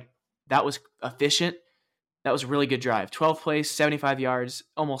 I was like, that was efficient. That was a really good drive. 12 plays, 75 yards,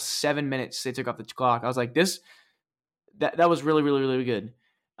 almost 7 minutes they took off the clock. I was like, that was really, really, really good.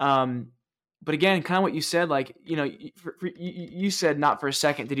 But again, kind of what you said, like, you said not for a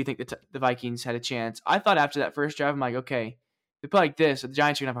second did you think the Vikings had a chance. I thought after that first drive, I'm like, okay, if they play like this, the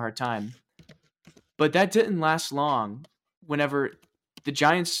Giants are going to have a hard time. But that didn't last long whenever the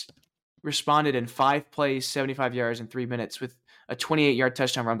Giants responded in 5 plays, 75 yards in 3 minutes with a 28-yard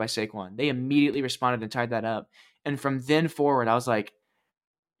touchdown run by Saquon. They immediately responded and tied that up. And from then forward, I was like,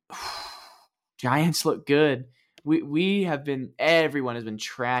 Giants look good. Everyone has been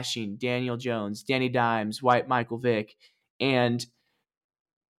trashing Daniel Jones, Danny Dimes, White Michael Vick, and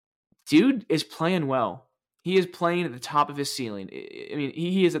dude is playing well. He is playing at the top of his ceiling. I mean,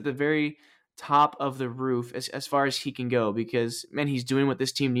 he is at the very top of the roof as far as he can go because, man, he's doing what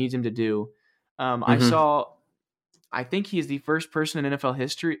this team needs him to do. Mm-hmm. I think he is the first person in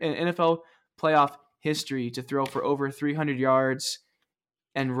NFL playoff history to throw for over 300 yards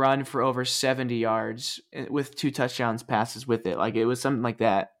and run for over 70 yards with 2 touchdowns passes with it. Like, it was something like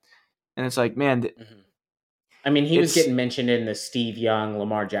that. And it's like, man, Mm-hmm. I mean, he was it's getting mentioned in the Steve Young,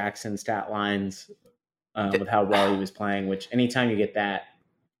 Lamar Jackson stat lines with how well he was playing. Which anytime you get that,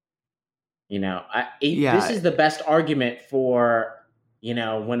 this yeah, is the best argument for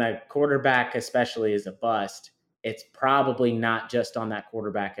when a quarterback, especially, is a bust. It's probably not just on that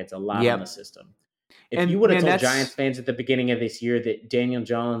quarterback; it's a lot on the yep. system. If you And would have man, told Giants that's fans at the beginning of this year that Daniel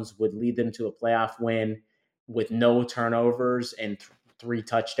Jones would lead them to a playoff win with no turnovers and 3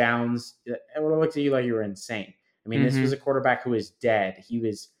 touchdowns, it would have looked at you like you were insane. I mean, this was a mm-hmm. quarterback who was dead. He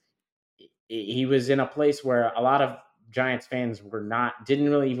was in a place where a lot of Giants fans didn't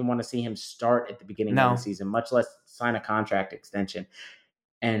really even want to see him start at the beginning of the No. season, much less sign a contract extension.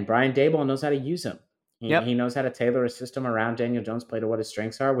 And Brian Daboll knows how to use him. He Yep. knows how to tailor a system around Daniel Jones, play to what his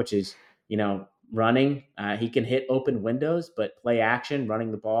strengths are, which is, running. He can hit open windows, but play action, running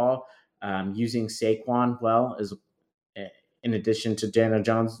the ball, using Saquon well, is in addition to Daniel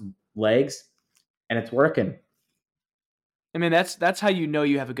Jones' legs, and it's working. I mean, that's how you know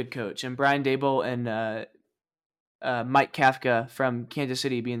you have a good coach. And Brian Dable and Mike Kafka from Kansas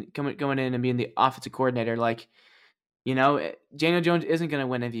City going in and being the offensive coordinator, like, Daniel Jones isn't going to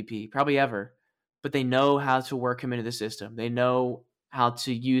win MVP, probably ever, but they know how to work him into the system. They know how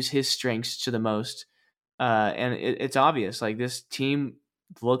to use his strengths to the most. And it's obvious. Like, this team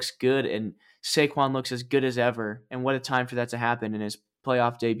looks good, and Saquon looks as good as ever. And what a time for that to happen in his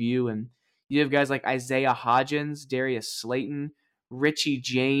playoff debut. And you have guys like Isaiah Hodgins, Darius Slayton, Richie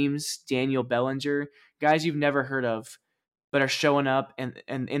James, Daniel Bellinger, guys you've never heard of, but are showing up, and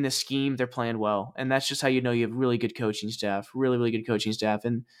in the scheme they're playing well. And that's just how you know you have really good coaching staff, really, really good coaching staff.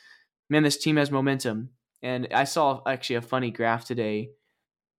 And man, this team has momentum. And I saw actually a funny graph today.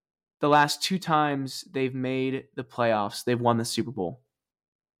 The last 2 times they've made the playoffs, they've won the Super Bowl.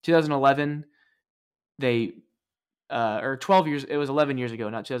 2011, they or 12 years, it was 11 years ago,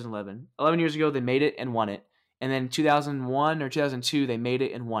 not 2011. 11 years ago, they made it and won it. And then 2001 or 2002, they made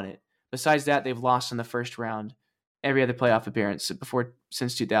it and won it. Besides that, they've lost in the first round every other playoff appearance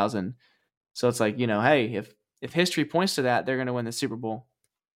since 2000. So it's like, hey, if history points to that, they're going to win the Super Bowl.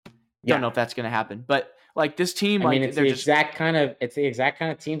 Don't Yeah. know if that's going to happen, but like, this team, I mean, like, they're just it's the exact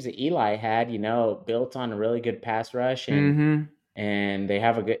kind of teams that Eli had, built on a really good pass rush, mm-hmm. and they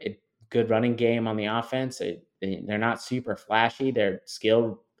have a good running game on the offense. They're not super flashy. Their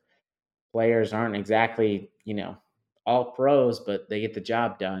skilled players aren't exactly, all pros, but they get the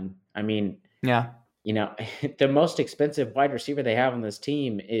job done. I mean, Yeah. the most expensive wide receiver they have on this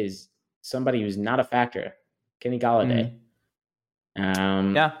team is somebody who's not a factor, Kenny Galladay. Mm.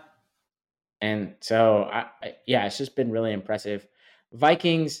 Um, Yeah. and so, yeah, it's just been really impressive.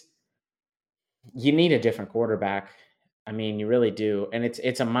 Vikings, you need a different quarterback. I mean, you really do, and it's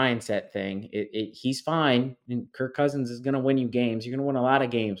a mindset thing. He's fine. And Kirk Cousins is going to win you games. You're going to win a lot of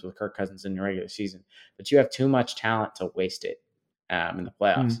games with Kirk Cousins in your regular season, but you have too much talent to waste it in the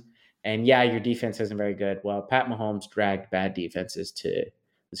playoffs. Mm. And yeah, your defense isn't very good. Well, Pat Mahomes dragged bad defenses to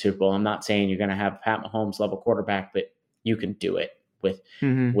the Super Bowl. I'm not saying you're going to have Pat Mahomes level quarterback, but you can do it with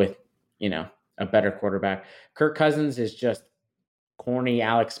Mm-hmm. with a better quarterback. Kirk Cousins is just corny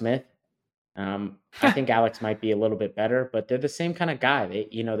Alex Smith. I think Alex might be a little bit better, but they're the same kind of guy.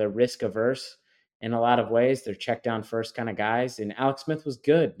 They're risk averse in a lot of ways. They're check down first kind of guys. And Alex Smith was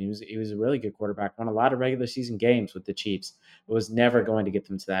good. He was a really good quarterback. Won a lot of regular season games with the Chiefs. It was never going to get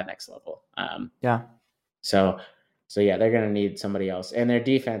them to that next level. Yeah. So yeah, they're going to need somebody else. And their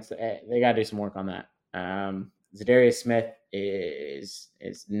defense, they got to do some work on that. Zadarius Smith is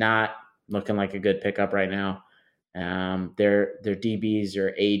not looking like a good pickup right now. Their DBs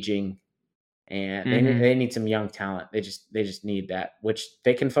are aging, and Mm-hmm. they need some young talent. They just need that, which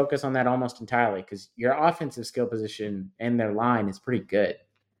they can focus on that almost entirely because your offensive skill position and their line is pretty good.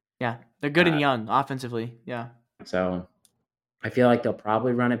 Yeah, they're good and Uh, young offensively. Yeah, so I feel like they'll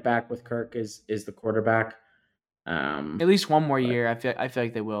probably run it back with Kirk is the quarterback. at least one more But year. I feel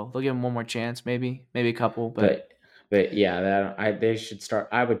like they will. They'll give him one more chance, maybe a couple. But but but yeah, they should start.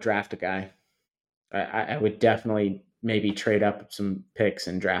 I would draft a guy. I would definitely maybe trade up some picks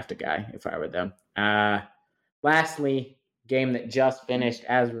and draft a guy if I were them. Lastly, game that just finished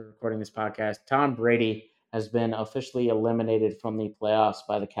as we're recording this podcast, Tom Brady has been officially eliminated from the playoffs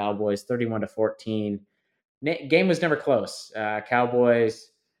by the Cowboys, 31-14. Game was never close.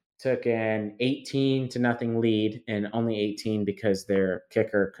 Cowboys took an 18-0 lead, and only 18 because their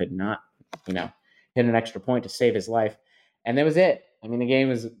kicker could not, hit an extra point to save his life, and that was it. I mean, the game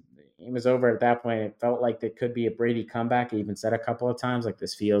was over at that point. It felt like there could be a Brady comeback. He even said a couple of times, like,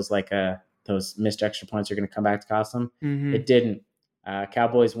 this feels like those missed extra points are going to come back to cost them. mm-hmm. It didn't.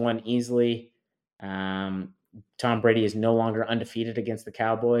 Cowboys won easily. Tom Brady is no longer undefeated against the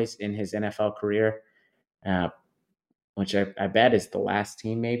Cowboys in his NFL career. Which I bet is the last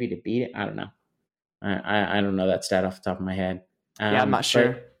team maybe to beat it. I don't know. I don't know that stat off the top of my head. Yeah, I'm not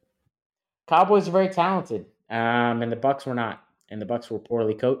sure. But Cowboys are very talented, and the Bucs were not. And the Bucs were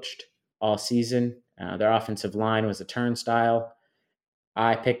poorly coached all season. Their offensive line was a turnstile.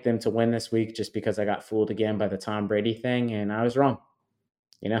 I picked them to win this week just because I got fooled again by the Tom Brady thing, and I was wrong.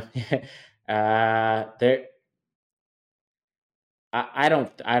 They're I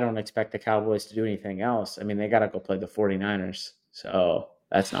don't expect the Cowboys to do anything else. I mean, they got to go play the 49ers, so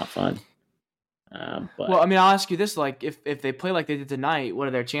that's not fun. But Well, I mean, I'll ask you this: like, if they play like they did tonight, what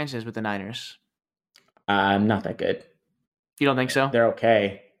are their chances with the Niners? not that good. You don't think so? They're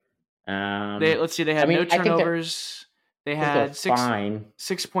okay. Let's see. They had no turnovers. They had fine.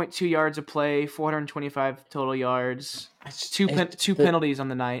 6.2 yards of play, 425 total yards, two penalties on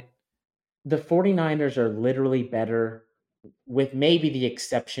the night. The 49ers are literally better, with maybe the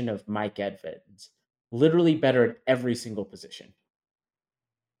exception of Mike Evans, literally better at every single position.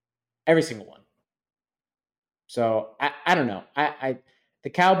 Every single one. So I don't know.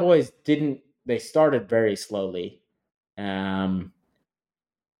 The Cowboys they started very slowly. Even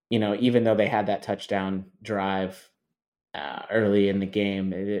though they had that touchdown drive early in the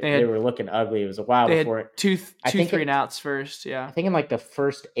game, they were looking ugly. It was a while before it. Two, 3 and outs first. Yeah, I think in like the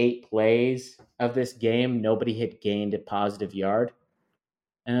first 8 plays of this game, nobody had gained a positive yard,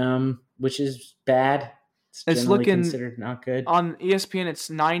 which is bad. It's generally considered not good. On ESPN, it's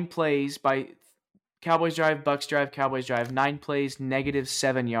 9 plays by Cowboys drive, Bucks drive, Cowboys drive. 9 plays,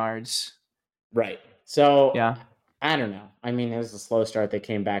 -7 yards. Right. So yeah, I don't know. I mean, it was a slow start. They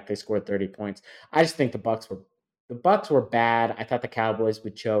came back. They scored 30 points. I just think the Bucks were bad. I thought the Cowboys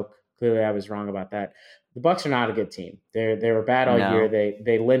would choke. Clearly, I was wrong about that. The Bucks are not a good team. They were bad all year.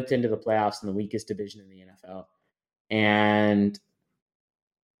 They limped into the playoffs in the weakest division in the NFL, and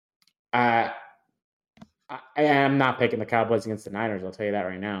I am not picking the Cowboys against the Niners. I'll tell you that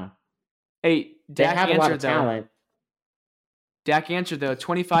right now. Hey, they have a lot of talent. Dak answered, though,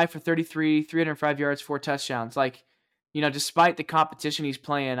 25 for 33, 305 yards, 4 touchdowns. Like, despite the competition he's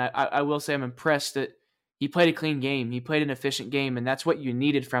playing, I will say I'm impressed that he played a clean game. He played an efficient game, and that's what you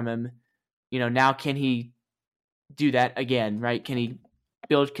needed from him. Now can he do that again, right? Can he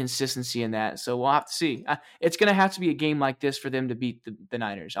build consistency in that? So we'll have to see. It's going to have to be a game like this for them to beat the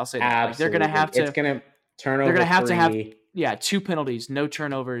Niners. I'll say that. Like, they're going to have to. It's going to turn over. They're going to have 2 penalties, no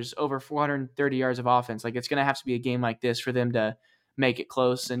turnovers, over 430 yards of offense. Like, it's going to have to be a game like this for them to make it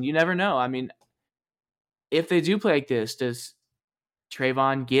close. And you never know. I mean, if they do play like this, does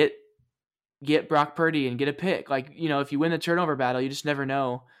Trayvon get Brock Purdy and get a pick? Like, if you win the turnover battle, you just never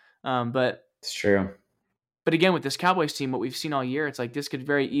know. But it's true. But again, with this Cowboys team, what we've seen all year, it's like this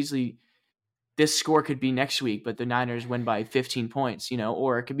score could be next week, but the Niners win by 15 points,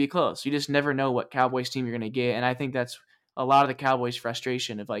 or it could be close. You just never know what Cowboys team you're going to get. And I think that's a lot of the Cowboys'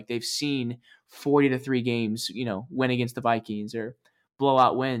 frustration of, like, they've seen 40-3 games, win against the Vikings or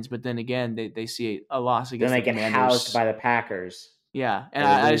blowout wins. But then again, they see a loss against the Commanders. Then they get housed by the Packers. Yeah. And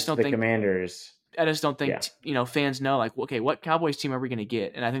I just don't think Commanders. I just don't think, fans know, like, okay, what Cowboys team are we going to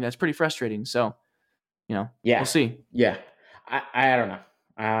get? And I think that's pretty frustrating. So, we'll see. Yeah. I don't know.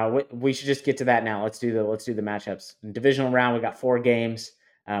 We should just get to that now. Let's do the matchups. In divisional round, we got 4 games.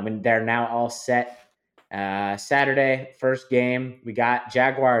 And they're now all set. Saturday, first game, we got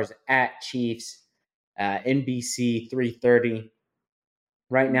Jaguars at Chiefs. NBC 3:30.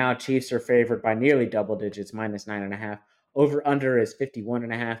 Right now, Chiefs are favored by nearly double digits, -9.5. Over under is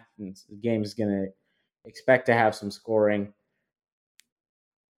 51.5. And the game is going to expect to have some scoring.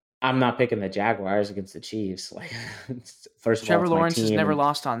 I'm not picking the Jaguars against the Chiefs. Like, first of all, Trevor Lawrence has never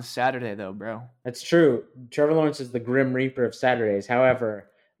lost on Saturday, though, bro. That's true. Trevor Lawrence is the Grim Reaper of Saturdays.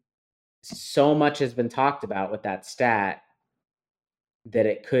 However, so much has been talked about with that stat that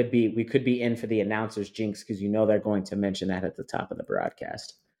we could be in for the announcers jinx, because they're going to mention that at the top of the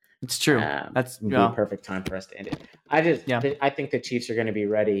broadcast. It's true. Would be a perfect time for us to end it. I think the Chiefs are going to be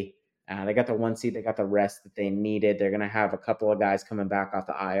ready. They got the 1 seed. They got the rest that they needed. They're going to have a couple of guys coming back off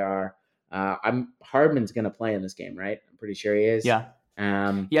the IR. Hardman's going to play in this game, right? I'm pretty sure he is. Yeah.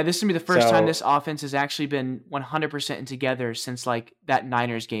 This is going to be the first time this offense has actually been 100% together since like that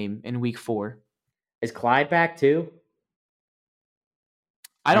Niners game in week 4. Is Clyde back too?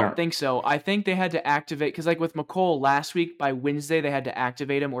 I don't think so. I think they had to activate, because like with McColl last week, by Wednesday they had to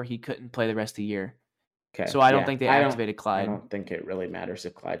activate him or he couldn't play the rest of the year. Okay. So I don't think they activated Clyde. I don't think it really matters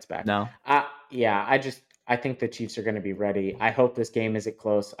if Clyde's back. No. I think the Chiefs are going to be ready. I hope this game isn't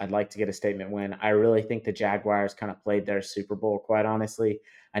close. I'd like to get a statement win. I really think the Jaguars kind of played their Super Bowl, quite honestly.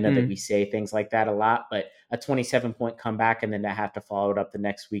 I know that we say things like that a lot, but a 27-point comeback and then to have to follow it up the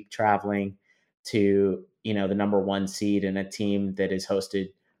next week traveling to, the number 1 seed and a team that has hosted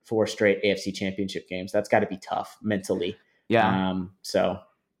 4 straight AFC Championship games. That's got to be tough mentally. Yeah.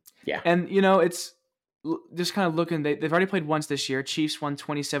 Yeah. And, it's just kind of looking, they've already played once this year. Chiefs won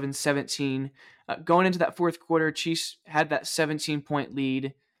 27-17. Going into that fourth quarter, Chiefs had that 17-point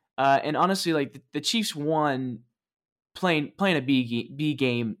lead. And honestly, like the Chiefs won playing a B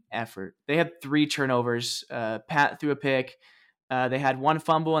game effort. They had 3 turnovers. Pat threw a pick. They had 1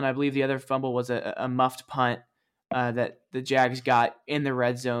 fumble, and I believe the other fumble was a muffed punt that the Jags got in the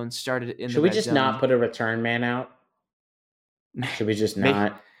red zone. Should we just not put a return man out? Should we just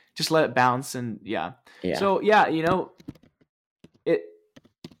not? Just let it bounce and yeah. So yeah, it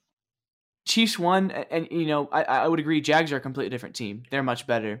Chiefs won, and I would agree. Jags are a completely different team. They're much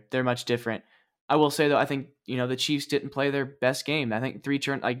better. They're much different. I will say though, I think the Chiefs didn't play their best game. I think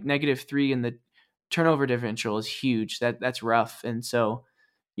 -3 in the turnover differential is huge. That's rough, and so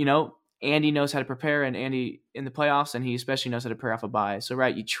Andy knows how to prepare, and Andy in the playoffs, and he especially knows how to prepare off a bye. So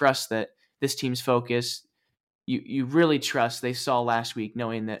right, you trust that this team's focused. You really trust they saw last week,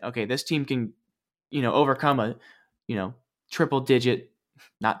 knowing that okay, this team can overcome a double digit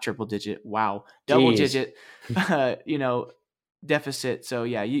deficit. So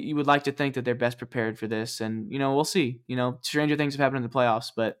yeah, you would like to think that they're best prepared for this, and we'll see. Stranger things have happened in the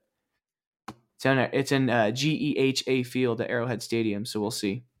playoffs, but it's in GEHA Field at Arrowhead Stadium, so we'll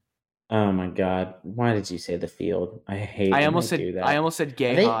see. Oh my God! Why did you say the field? I almost said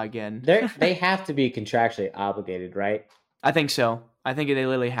Gayha again. They have to be contractually obligated, right? I think so. I think they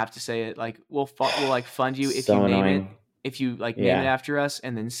literally have to say it. Like we'll like fund you if you name it. If you name it after us,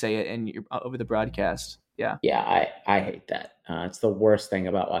 and then say it and you're over the broadcast. Yeah. Yeah, I hate that. It's the worst thing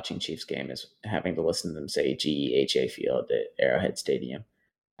about watching Chiefs game is having to listen to them say GEHA Field at Arrowhead Stadium.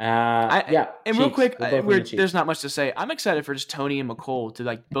 And Chiefs, real quick, there's not much to say. I'm excited for just Tony and McColl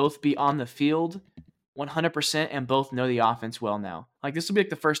to both be on the field 100% and both know the offense well now. This will be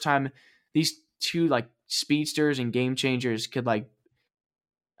the first time these two speedsters and game changers could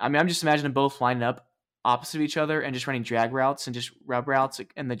I'm just imagining both lining up opposite of each other and just running drag routes and just rub routes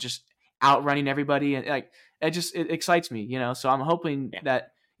and then just outrunning everybody, and it excites me, So I'm hoping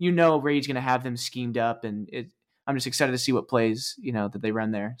that Ray's going to have them schemed up, and I'm just excited to see what plays, that they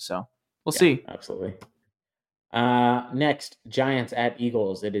run there. So we'll see. Absolutely. Next, Giants at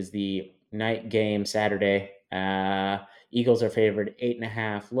Eagles. It is the night game Saturday. Eagles are favored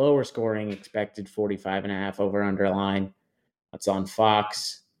 8.5, lower scoring, expected 45.5 over underline. That's on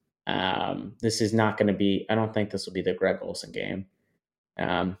Fox. This is not going to be, I don't think this will be the Greg Olsen game,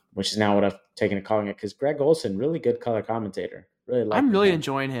 which is now what I've taken to calling it, because Greg Olsen, really good color commentator. I'm really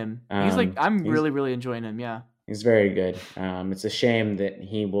enjoying him. I'm really enjoying him. Yeah. He's very good. It's a shame that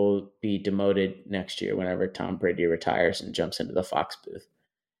he will be demoted next year whenever Tom Brady retires and jumps into the Fox booth.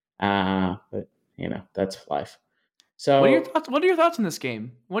 But that's life. So, what are your thoughts on this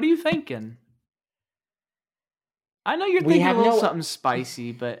game? What are you thinking? I know you're thinking a little something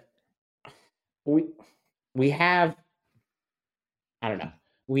spicy, but we have. I don't know.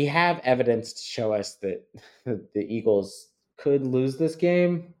 We have evidence to show us that the Eagles could lose this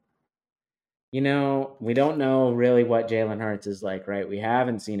game. We don't know really what Jalen Hurts is like, right? We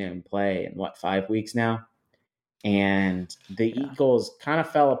haven't seen him play in 5 weeks now. And the Eagles kind of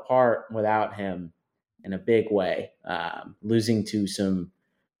fell apart without him in a big way, losing to the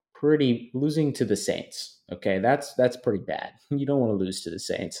Saints. Okay, that's pretty bad. You don't want to lose to the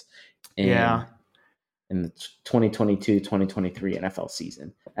Saints in the 2022-2023 NFL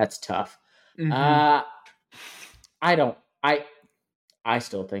season. That's tough. Mm-hmm. I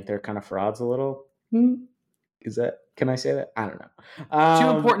still think they're kind of frauds a little. Can I say that? I don't know. 2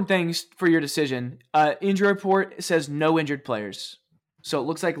 important things for your decision. Injury report says no injured players. So it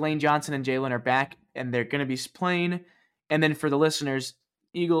looks like Lane Johnson and Jalen are back, and they're going to be playing. And then for the listeners,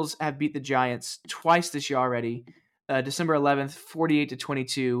 Eagles have beat the Giants twice this year already. December 11th,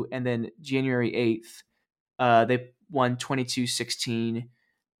 48-22, and then January 8th, they won 22-16.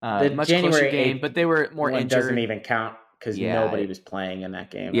 The Much closer January game, 8th but they were more one doesn't injured. even count because Yeah, nobody was playing in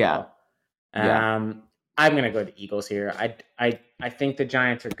that game at yeah, all. yeah. I'm gonna go to the Eagles here. I think the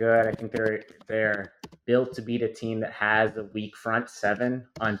Giants are good. I think they're built to beat a team that has the weak front seven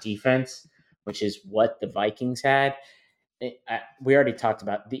on defense, which is what the Vikings had. We already talked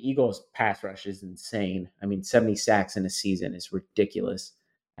about the Eagles' pass rush is insane. I mean, 70 sacks in a season is ridiculous.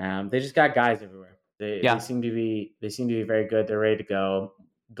 They just got guys everywhere. They Yeah, seem to be very good. They're ready to go.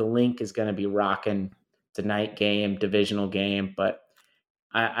 The Link is going to be rocking. It's a night game, divisional game, but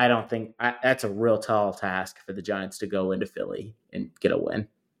I don't think that's a real tall task for the Giants to go into Philly and get a win.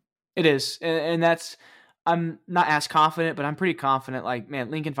 it is. And that's, I'm not as confident, but I'm pretty confident. Like,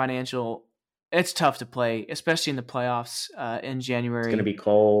 man, Lincoln Financial, it's tough to play, especially in the playoffs in It's going to January. be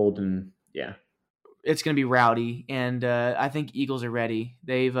cold and yeah. It's going to be rowdy. And I think Eagles are ready.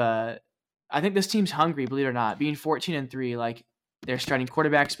 I think this team's hungry, believe it or not. Being 14-3, like, their starting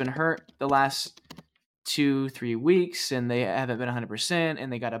quarterback's been hurt the last 2-3 weeks and they haven't been 100%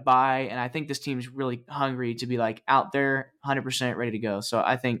 and they got a bye, and I think this team's really hungry to be like out there 100% ready to go. So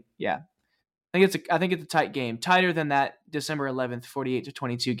I think, yeah, I think it's a tight game, tighter than that December 11th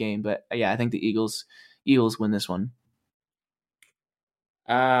 48-22 game, but yeah, I think the Eagles win this one.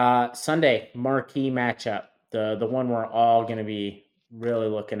 Sunday marquee matchup, the one we're all going to be really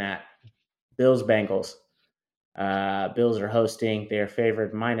looking at. Bills Bengals. Bills are hosting. They are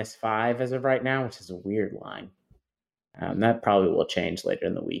favored -5 as of right now, which is a weird line. That probably will change later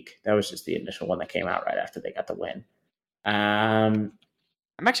in the week. That was just the initial one that came out right after they got the win. I'm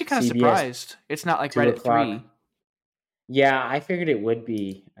actually kind of CBS surprised it's not like right two at o'clock. 3. Yeah, I figured it would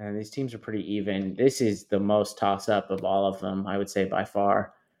be. These teams are pretty even. This is the most toss up of all of them, I would say by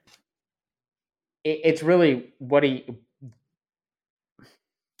far. It's really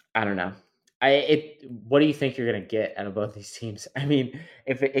I don't know. What do you think you're gonna get out of both these teams? I mean,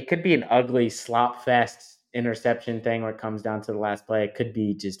 if it could be an ugly slop fest interception thing where it comes down to the last play, it could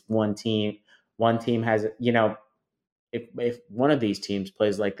be just one team. One team has, if one of these teams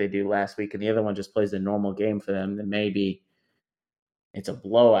plays like they do last week and the other one just plays a normal game for them, then maybe it's a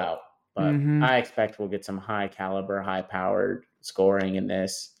blowout. But Mm-hmm. I expect we'll get some high caliber, high powered scoring in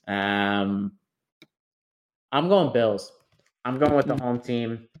this. I'm going Bills. I'm going with the home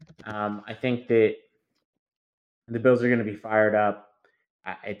team. I think that the Bills are going to be fired up.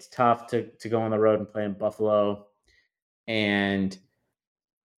 It's tough to go on the road and play in Buffalo, and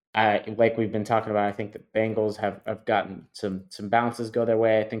like we've been talking about, I think the Bengals have gotten some bounces go their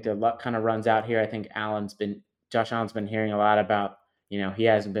way. I think their luck kind of runs out here. I think Josh Allen's been hearing a lot about, he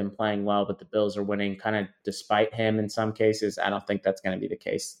hasn't been playing well, but the Bills are winning kind of despite him in some cases. I don't think that's going to be the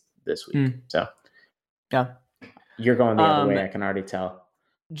case this week. So Yeah. you're going the other way. I can already tell.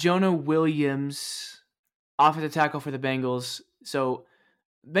 Jonah Williams, offensive tackle for the Bengals. So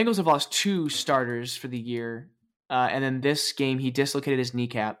Bengals have lost 2 starters for the year, and then this game he dislocated his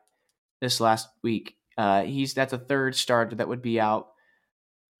kneecap this last week. That's a third starter that would be out.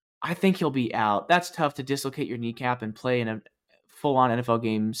 I think he'll be out. That's tough to dislocate your kneecap and play in a full-on NFL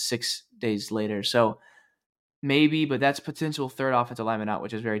game 6 days later. So maybe, but that's potential third offensive lineman out,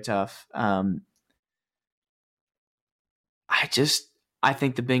 which is very tough. I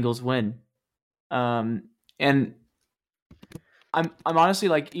think the Bengals win. And I'm honestly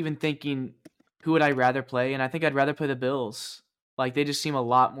like even thinking, who would I rather play? And I think I'd rather play the Bills. Like, they just seem a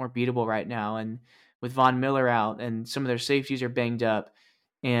lot more beatable right now. And with Von Miller out and some of their safeties are banged up,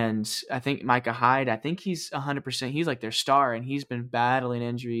 and I think Micah Hyde, I think he's 100%. He's like their star, and he's been battling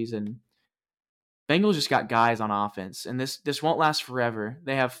injuries. And Bengals just got guys on offense, and this won't last forever.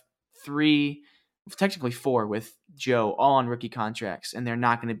 They have 3, technically 4, with Joe, all on rookie contracts, and they're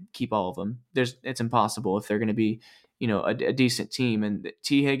not going to keep all of them. It's impossible if they're going to be, a decent team. And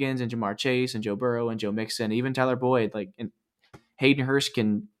T. Higgins and Jamar Chase and Joe Burrow and Joe Mixon, even Tyler Boyd, like, and Hayden Hurst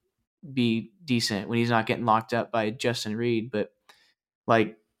can be decent when he's not getting locked up by Justin Reed. But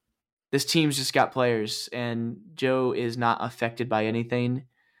like, this team's just got players, and Joe is not affected by anything,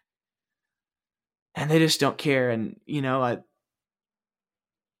 and they just don't care. And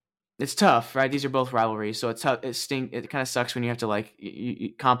it's tough, right? These are both rivalries, so it's tough. It kind of sucks when you have to like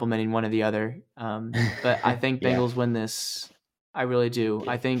you complimenting one or the other. But I think Yeah. Bengals win this. I really do.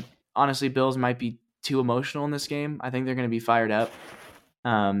 Yeah. I think honestly, Bills might be too emotional in this game. I think they're going to be fired up.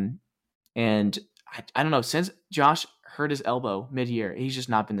 And I don't know. Since Josh hurt his elbow mid-year, he's just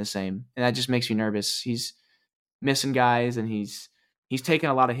not been the same, and that just makes me nervous. He's missing guys, and he's he's taken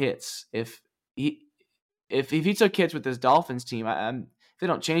a lot of hits. If he took hits with this Dolphins team, if they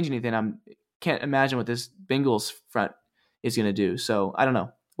don't change anything, can't imagine what this Bengals front is going to do. So I don't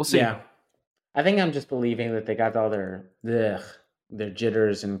know. We'll see. Yeah. I think I'm just believing that they got all their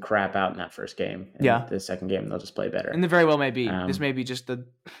jitters and crap out in that first game. And Yeah. the second game, they'll just play better. And the very well may be. This may be just the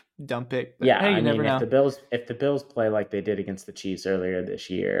dumb pick. But yeah, hey, you I never mean, know. if the Bills play like they did against the Chiefs earlier this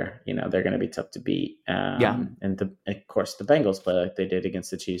year, they're going to be tough to beat. And of course, the Bengals play like they did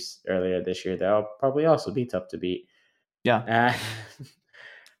against the Chiefs earlier this year. They'll probably also be tough to beat. Yeah,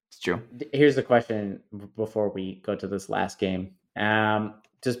 it's true. Here's the question before we go to this last game.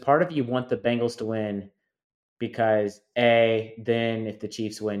 Does part of you want the Bengals to win because then if the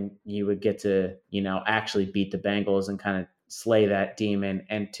Chiefs win, you would get to, actually beat the Bengals and kind of slay that demon.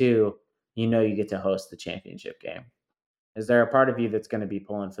 And two, you get to host the championship game. Is there a part of you that's going to be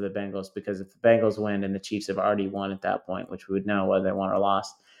pulling for the Bengals? Because if the Bengals win and the Chiefs have already won at that point, which we would know whether they won or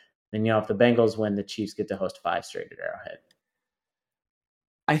lost, then, if the Bengals win, the Chiefs get to host 5 straight at Arrowhead.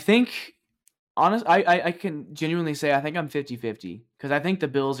 I think, I can genuinely say I think I'm 50-50 because I think the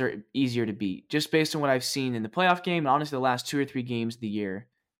Bills are easier to beat just based on what I've seen in the playoff game. And honestly, the last 2 or 3 games of the year,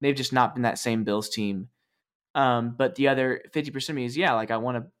 they've just not been that same Bills team. But the other 50% of me is, I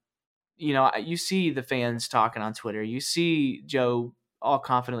want to, you see the fans talking on Twitter. You see Joe all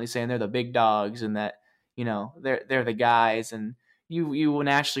confidently saying they're the big dogs and that, they're the guys. And you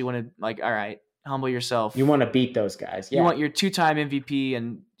naturally want to, all right, humble yourself. You want to beat those guys. Yeah. You want your 2-time MVP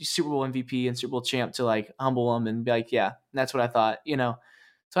and Super Bowl MVP and Super Bowl champ to humble them and be like, yeah, that's what I thought,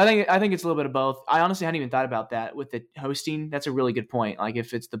 So I think it's a little bit of both. I honestly hadn't even thought about that with the hosting. That's a really good point.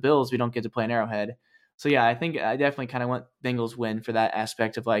 If it's the Bills, we don't get to play an Arrowhead. So yeah, I think I definitely kind of want Bengals win for that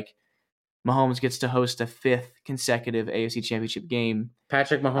aspect of Mahomes gets to host a 5th consecutive AFC Championship game.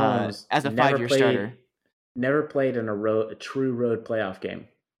 Patrick Mahomes as a 5-year starter. Never played in a true road playoff game.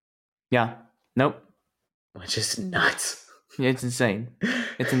 Yeah. Nope. Which is nuts. It's insane.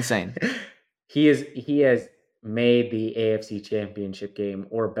 It's insane. He has made the AFC Championship game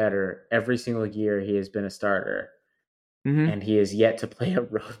or better every single year he has been a starter. Mm-hmm. And he has yet to play a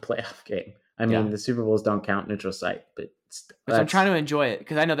road playoff game. I mean, the Super Bowls don't count neutral site, but I'm trying to enjoy it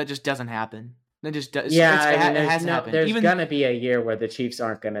because I know that just doesn't happen. That just does. Yeah, it hasn't happened. There's going to be a year where the Chiefs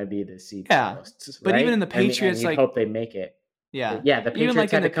aren't going to be the seed hosts. But right? even in the Patriots, I hope they make it. Yeah, but the Patriots even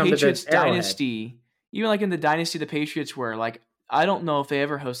had in the to come Patriots to the Arrowhead. dynasty, even in the dynasty, the Patriots were I don't know if they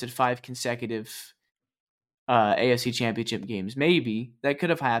ever hosted 5 consecutive AFC Championship games. Maybe that could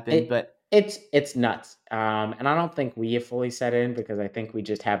have happened, but it's nuts. And I don't think we have fully set in because I think we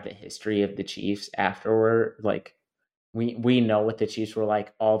just have the history of the Chiefs afterward. We know what the Chiefs were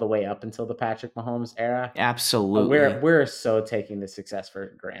like all the way up until the Patrick Mahomes era. Absolutely. We're so taking the success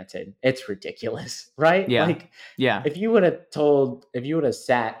for granted. It's ridiculous, right? Yeah. If you would have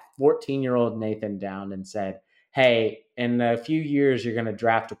sat 14-year-old Nathan down and said, hey, in a few years, you're going to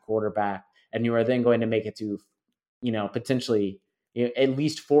draft a quarterback and you are then going to make it to, potentially at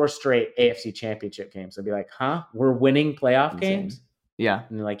least 4 straight AFC Championship games. I'd be like, huh? We're winning playoff games? Yeah.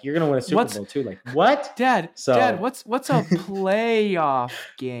 And you're going to win a Super Bowl too. What? Dad, what's a playoff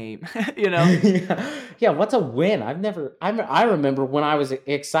game? Yeah, what's a win? I remember when I was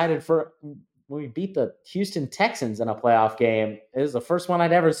excited when we beat the Houston Texans in a playoff game. It was the first one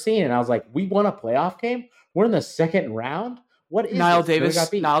I'd ever seen. And I was like, we won a playoff game? We're in the second round? What is Niall Davis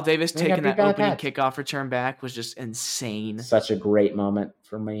taking that opening kickoff return back was just insane. Such a great moment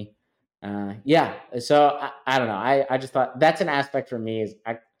for me. So I don't know. I just thought that's an aspect for me is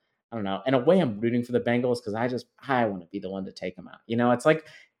I don't know. In a way, I'm rooting for the Bengals because I want to be the one to take them out. It's like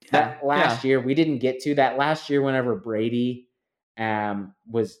that last year we didn't get to that last year whenever Brady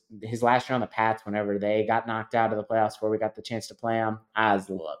was his last year on the Pats. Whenever they got knocked out of the playoffs, where we got the chance to play them, I was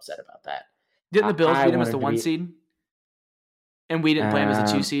a little upset about that. Didn't the Bills beat him as the 1 seed? And we didn't play him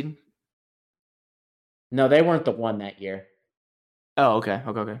as the 2 seed? No, they weren't the 1 that year. Oh, okay.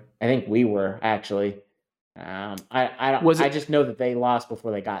 I think we were actually. I just know that they lost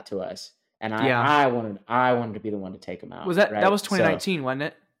before they got to us, and I wanted to be the one to take them out. Was that that was 2019, wasn't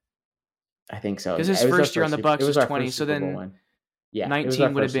it? I think so. Because his first year on the Bucs was 20. So then,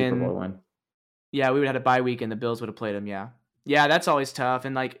 19 would have been. Yeah, we would have had a bye week, and the Bills would have played them. Yeah, that's always tough,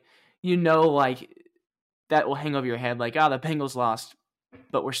 and that will hang over your head. The Bengals lost,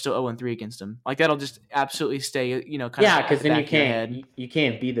 but we're still 0-3 against them. That'll just absolutely stay. Because then you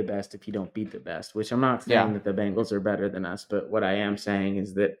can't be the best if you don't beat the best. Which I'm not saying that the Bengals are better than us, but what I am saying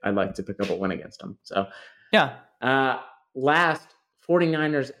is that I'd like to pick up a win against them. So last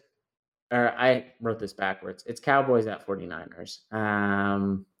 49ers. I wrote this backwards. It's Cowboys at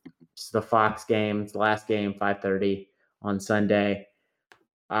 49ers. It's the Fox game. It's the last game, 5:30 on Sunday.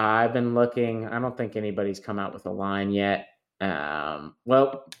 I've been looking. I don't think anybody's come out with a line yet.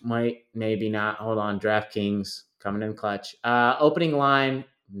 Well, maybe not. Hold on. DraftKings coming in clutch. Opening line,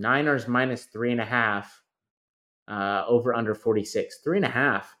 Niners minus 3.5. Over under 46.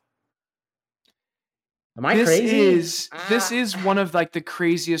 3.5. Am I crazy? This is one of like the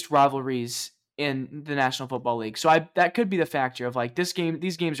craziest rivalries in the National Football League. So that could be the factor of like these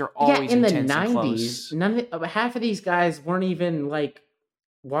games are always in the intense and 90s, close. half of these guys weren't even like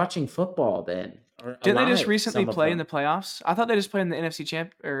watching football then. Or Didn't they just alive, recently some of play in them. the playoffs? I thought they just played in the NFC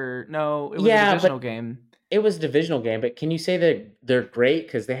Champ or no, it was a Yeah, divisional but game. it was a divisional game, but can you say that they're great?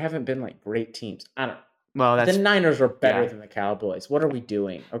 Because they haven't been like great teams. I don't know. Well, The Niners are better than the Cowboys. What are we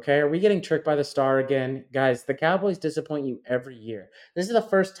doing? Okay, are we getting tricked by the star again? Guys, the Cowboys disappoint you every year. This is the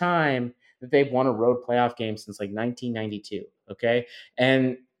first time that they've won a road playoff game since like 1992, okay?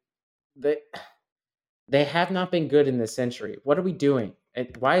 And they have not been good in this century. What are we doing?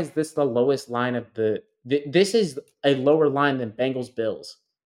 And why is this the lowest line of this is a lower line than Bengals Bills.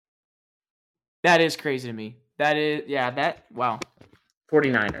 That is crazy to me. Wow.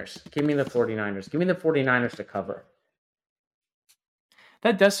 49ers. Give me the 49ers. Give me the 49ers to cover.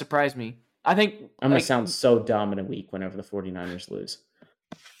 That does surprise me. I think I'm going to sound so dumb in a week whenever the 49ers lose.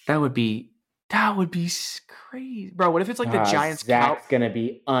 That would be crazy. Bro, what if it's like the Giants? Zach's going to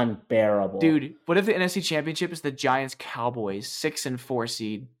be unbearable. Dude, what if the NFC Championship is the Giants Cowboys 6 and 4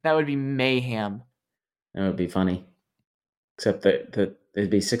 seed? That would be mayhem. That would be funny. Except that it'd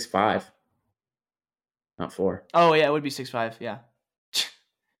be 6-5. Not 4. Oh, yeah, it would be 6-5, yeah.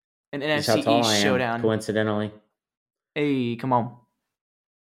 An NFC East showdown. Coincidentally. Hey, come on.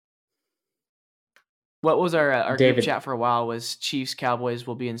 What was our group chat for a while was Chiefs Cowboys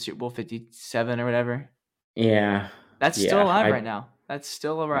will be in Super Bowl 57 or whatever. Yeah. That's still alive right now. That's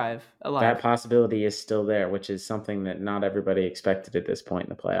still alive. That possibility is still there, which is something that not everybody expected at this point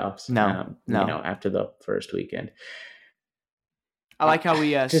in the playoffs. No. After the first weekend. I like how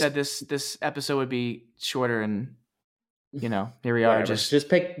we said this episode would be shorter and here we are. Just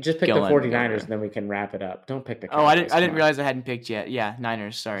pick the 49ers and then we can wrap it up. Don't pick the Cowboys. Oh, I didn't realize I hadn't picked yet. Yeah,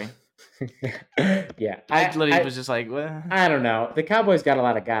 Niners, sorry. Yeah. I literally was just like, what? I don't know. The Cowboys got a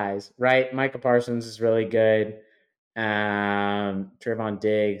lot of guys, right? Micah Parsons is really good. Trevon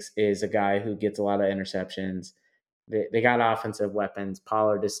Diggs is a guy who gets a lot of interceptions. They got offensive weapons.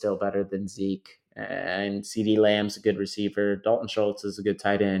 Pollard is still better than Zeke. And CeeDee Lamb's a good receiver. Dalton Schultz is a good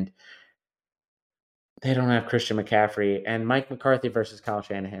tight end. They don't have Christian McCaffrey. And Mike McCarthy versus Kyle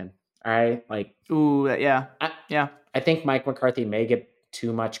Shanahan. All right? Like, ooh, yeah. I think Mike McCarthy may get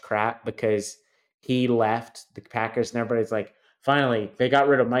too much crap because he left the Packers and everybody's like, finally, they got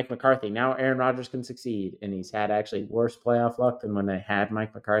rid of Mike McCarthy. Now Aaron Rodgers can succeed. And he's had actually worse playoff luck than when they had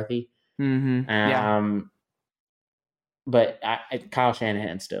Mike McCarthy. Mm-hmm. But Kyle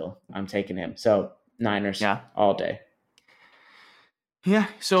Shanahan still, I'm taking him. So Niners all day. Yeah.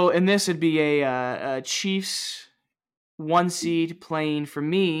 So in this, it'd be a Chiefs 1 seed playing for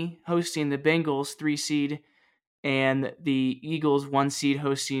me, hosting the Bengals 3 seed, and the Eagles 1 seed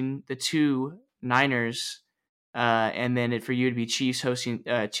hosting the 2 Niners. And then for you, it'd be Chiefs hosting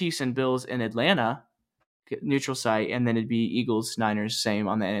Chiefs and Bills in Atlanta, neutral site, and then it'd be Eagles Niners, same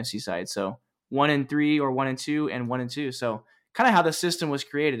on the NFC side. So 1-3 or 1-2 and 1-2. So kind of how the system was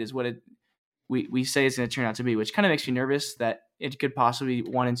created is what we say it's going to turn out to be, which kind of makes me nervous that it could possibly be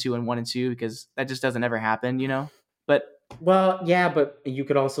 1-2 and 1-2 because that just doesn't ever happen, But but you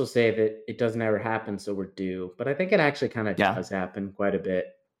could also say that it doesn't ever happen, so we're due. But I think it actually kind of does happen quite a bit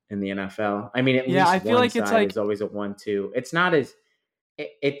in the NFL. I mean, at least I feel one like side is always a 1-2. It's not as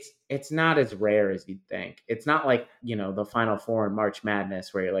it's not as rare as you'd think. It's not like, the Final Four in March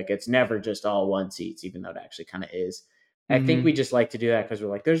Madness where you're like, it's never just all 1 seeds, even though it actually kind of is. I think we just like to do that because we're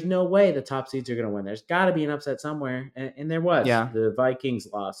like, there's no way the top seeds are going to win. There's got to be an upset somewhere. And there was. Yeah. The Vikings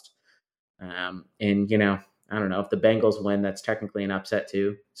lost. And, I don't know. If the Bengals win, that's technically an upset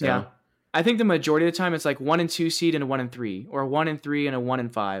too. So. Yeah. I think the majority of the time it's like 1-2 seed and a 1-3, or 1-3 and a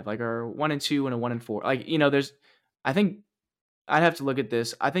 1-5, like, or 1-2 and a 1-4. Like, I think I'd have to look at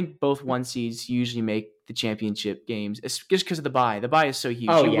this. I think both 1 seeds usually make the championship games. It's just because of the bye. The bye is so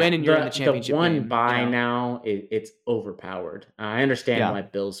huge. You win and you're in the championship. The one game, bye now, it's overpowered. I understand why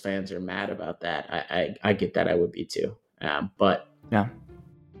Bills fans are mad about that. I get that. I would be too. But yeah.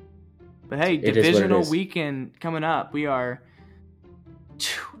 But hey, divisional weekend coming up. We are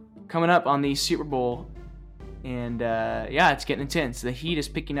coming up on the Super Bowl, and it's getting intense. The heat is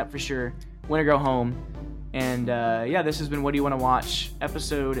picking up for sure. Win or go home. And this has been What Do You Want to Watch,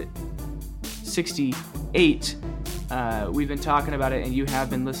 episode 68. We've been talking about it, and you have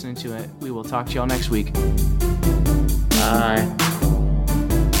been listening to it. We will talk to y'all next week. Bye.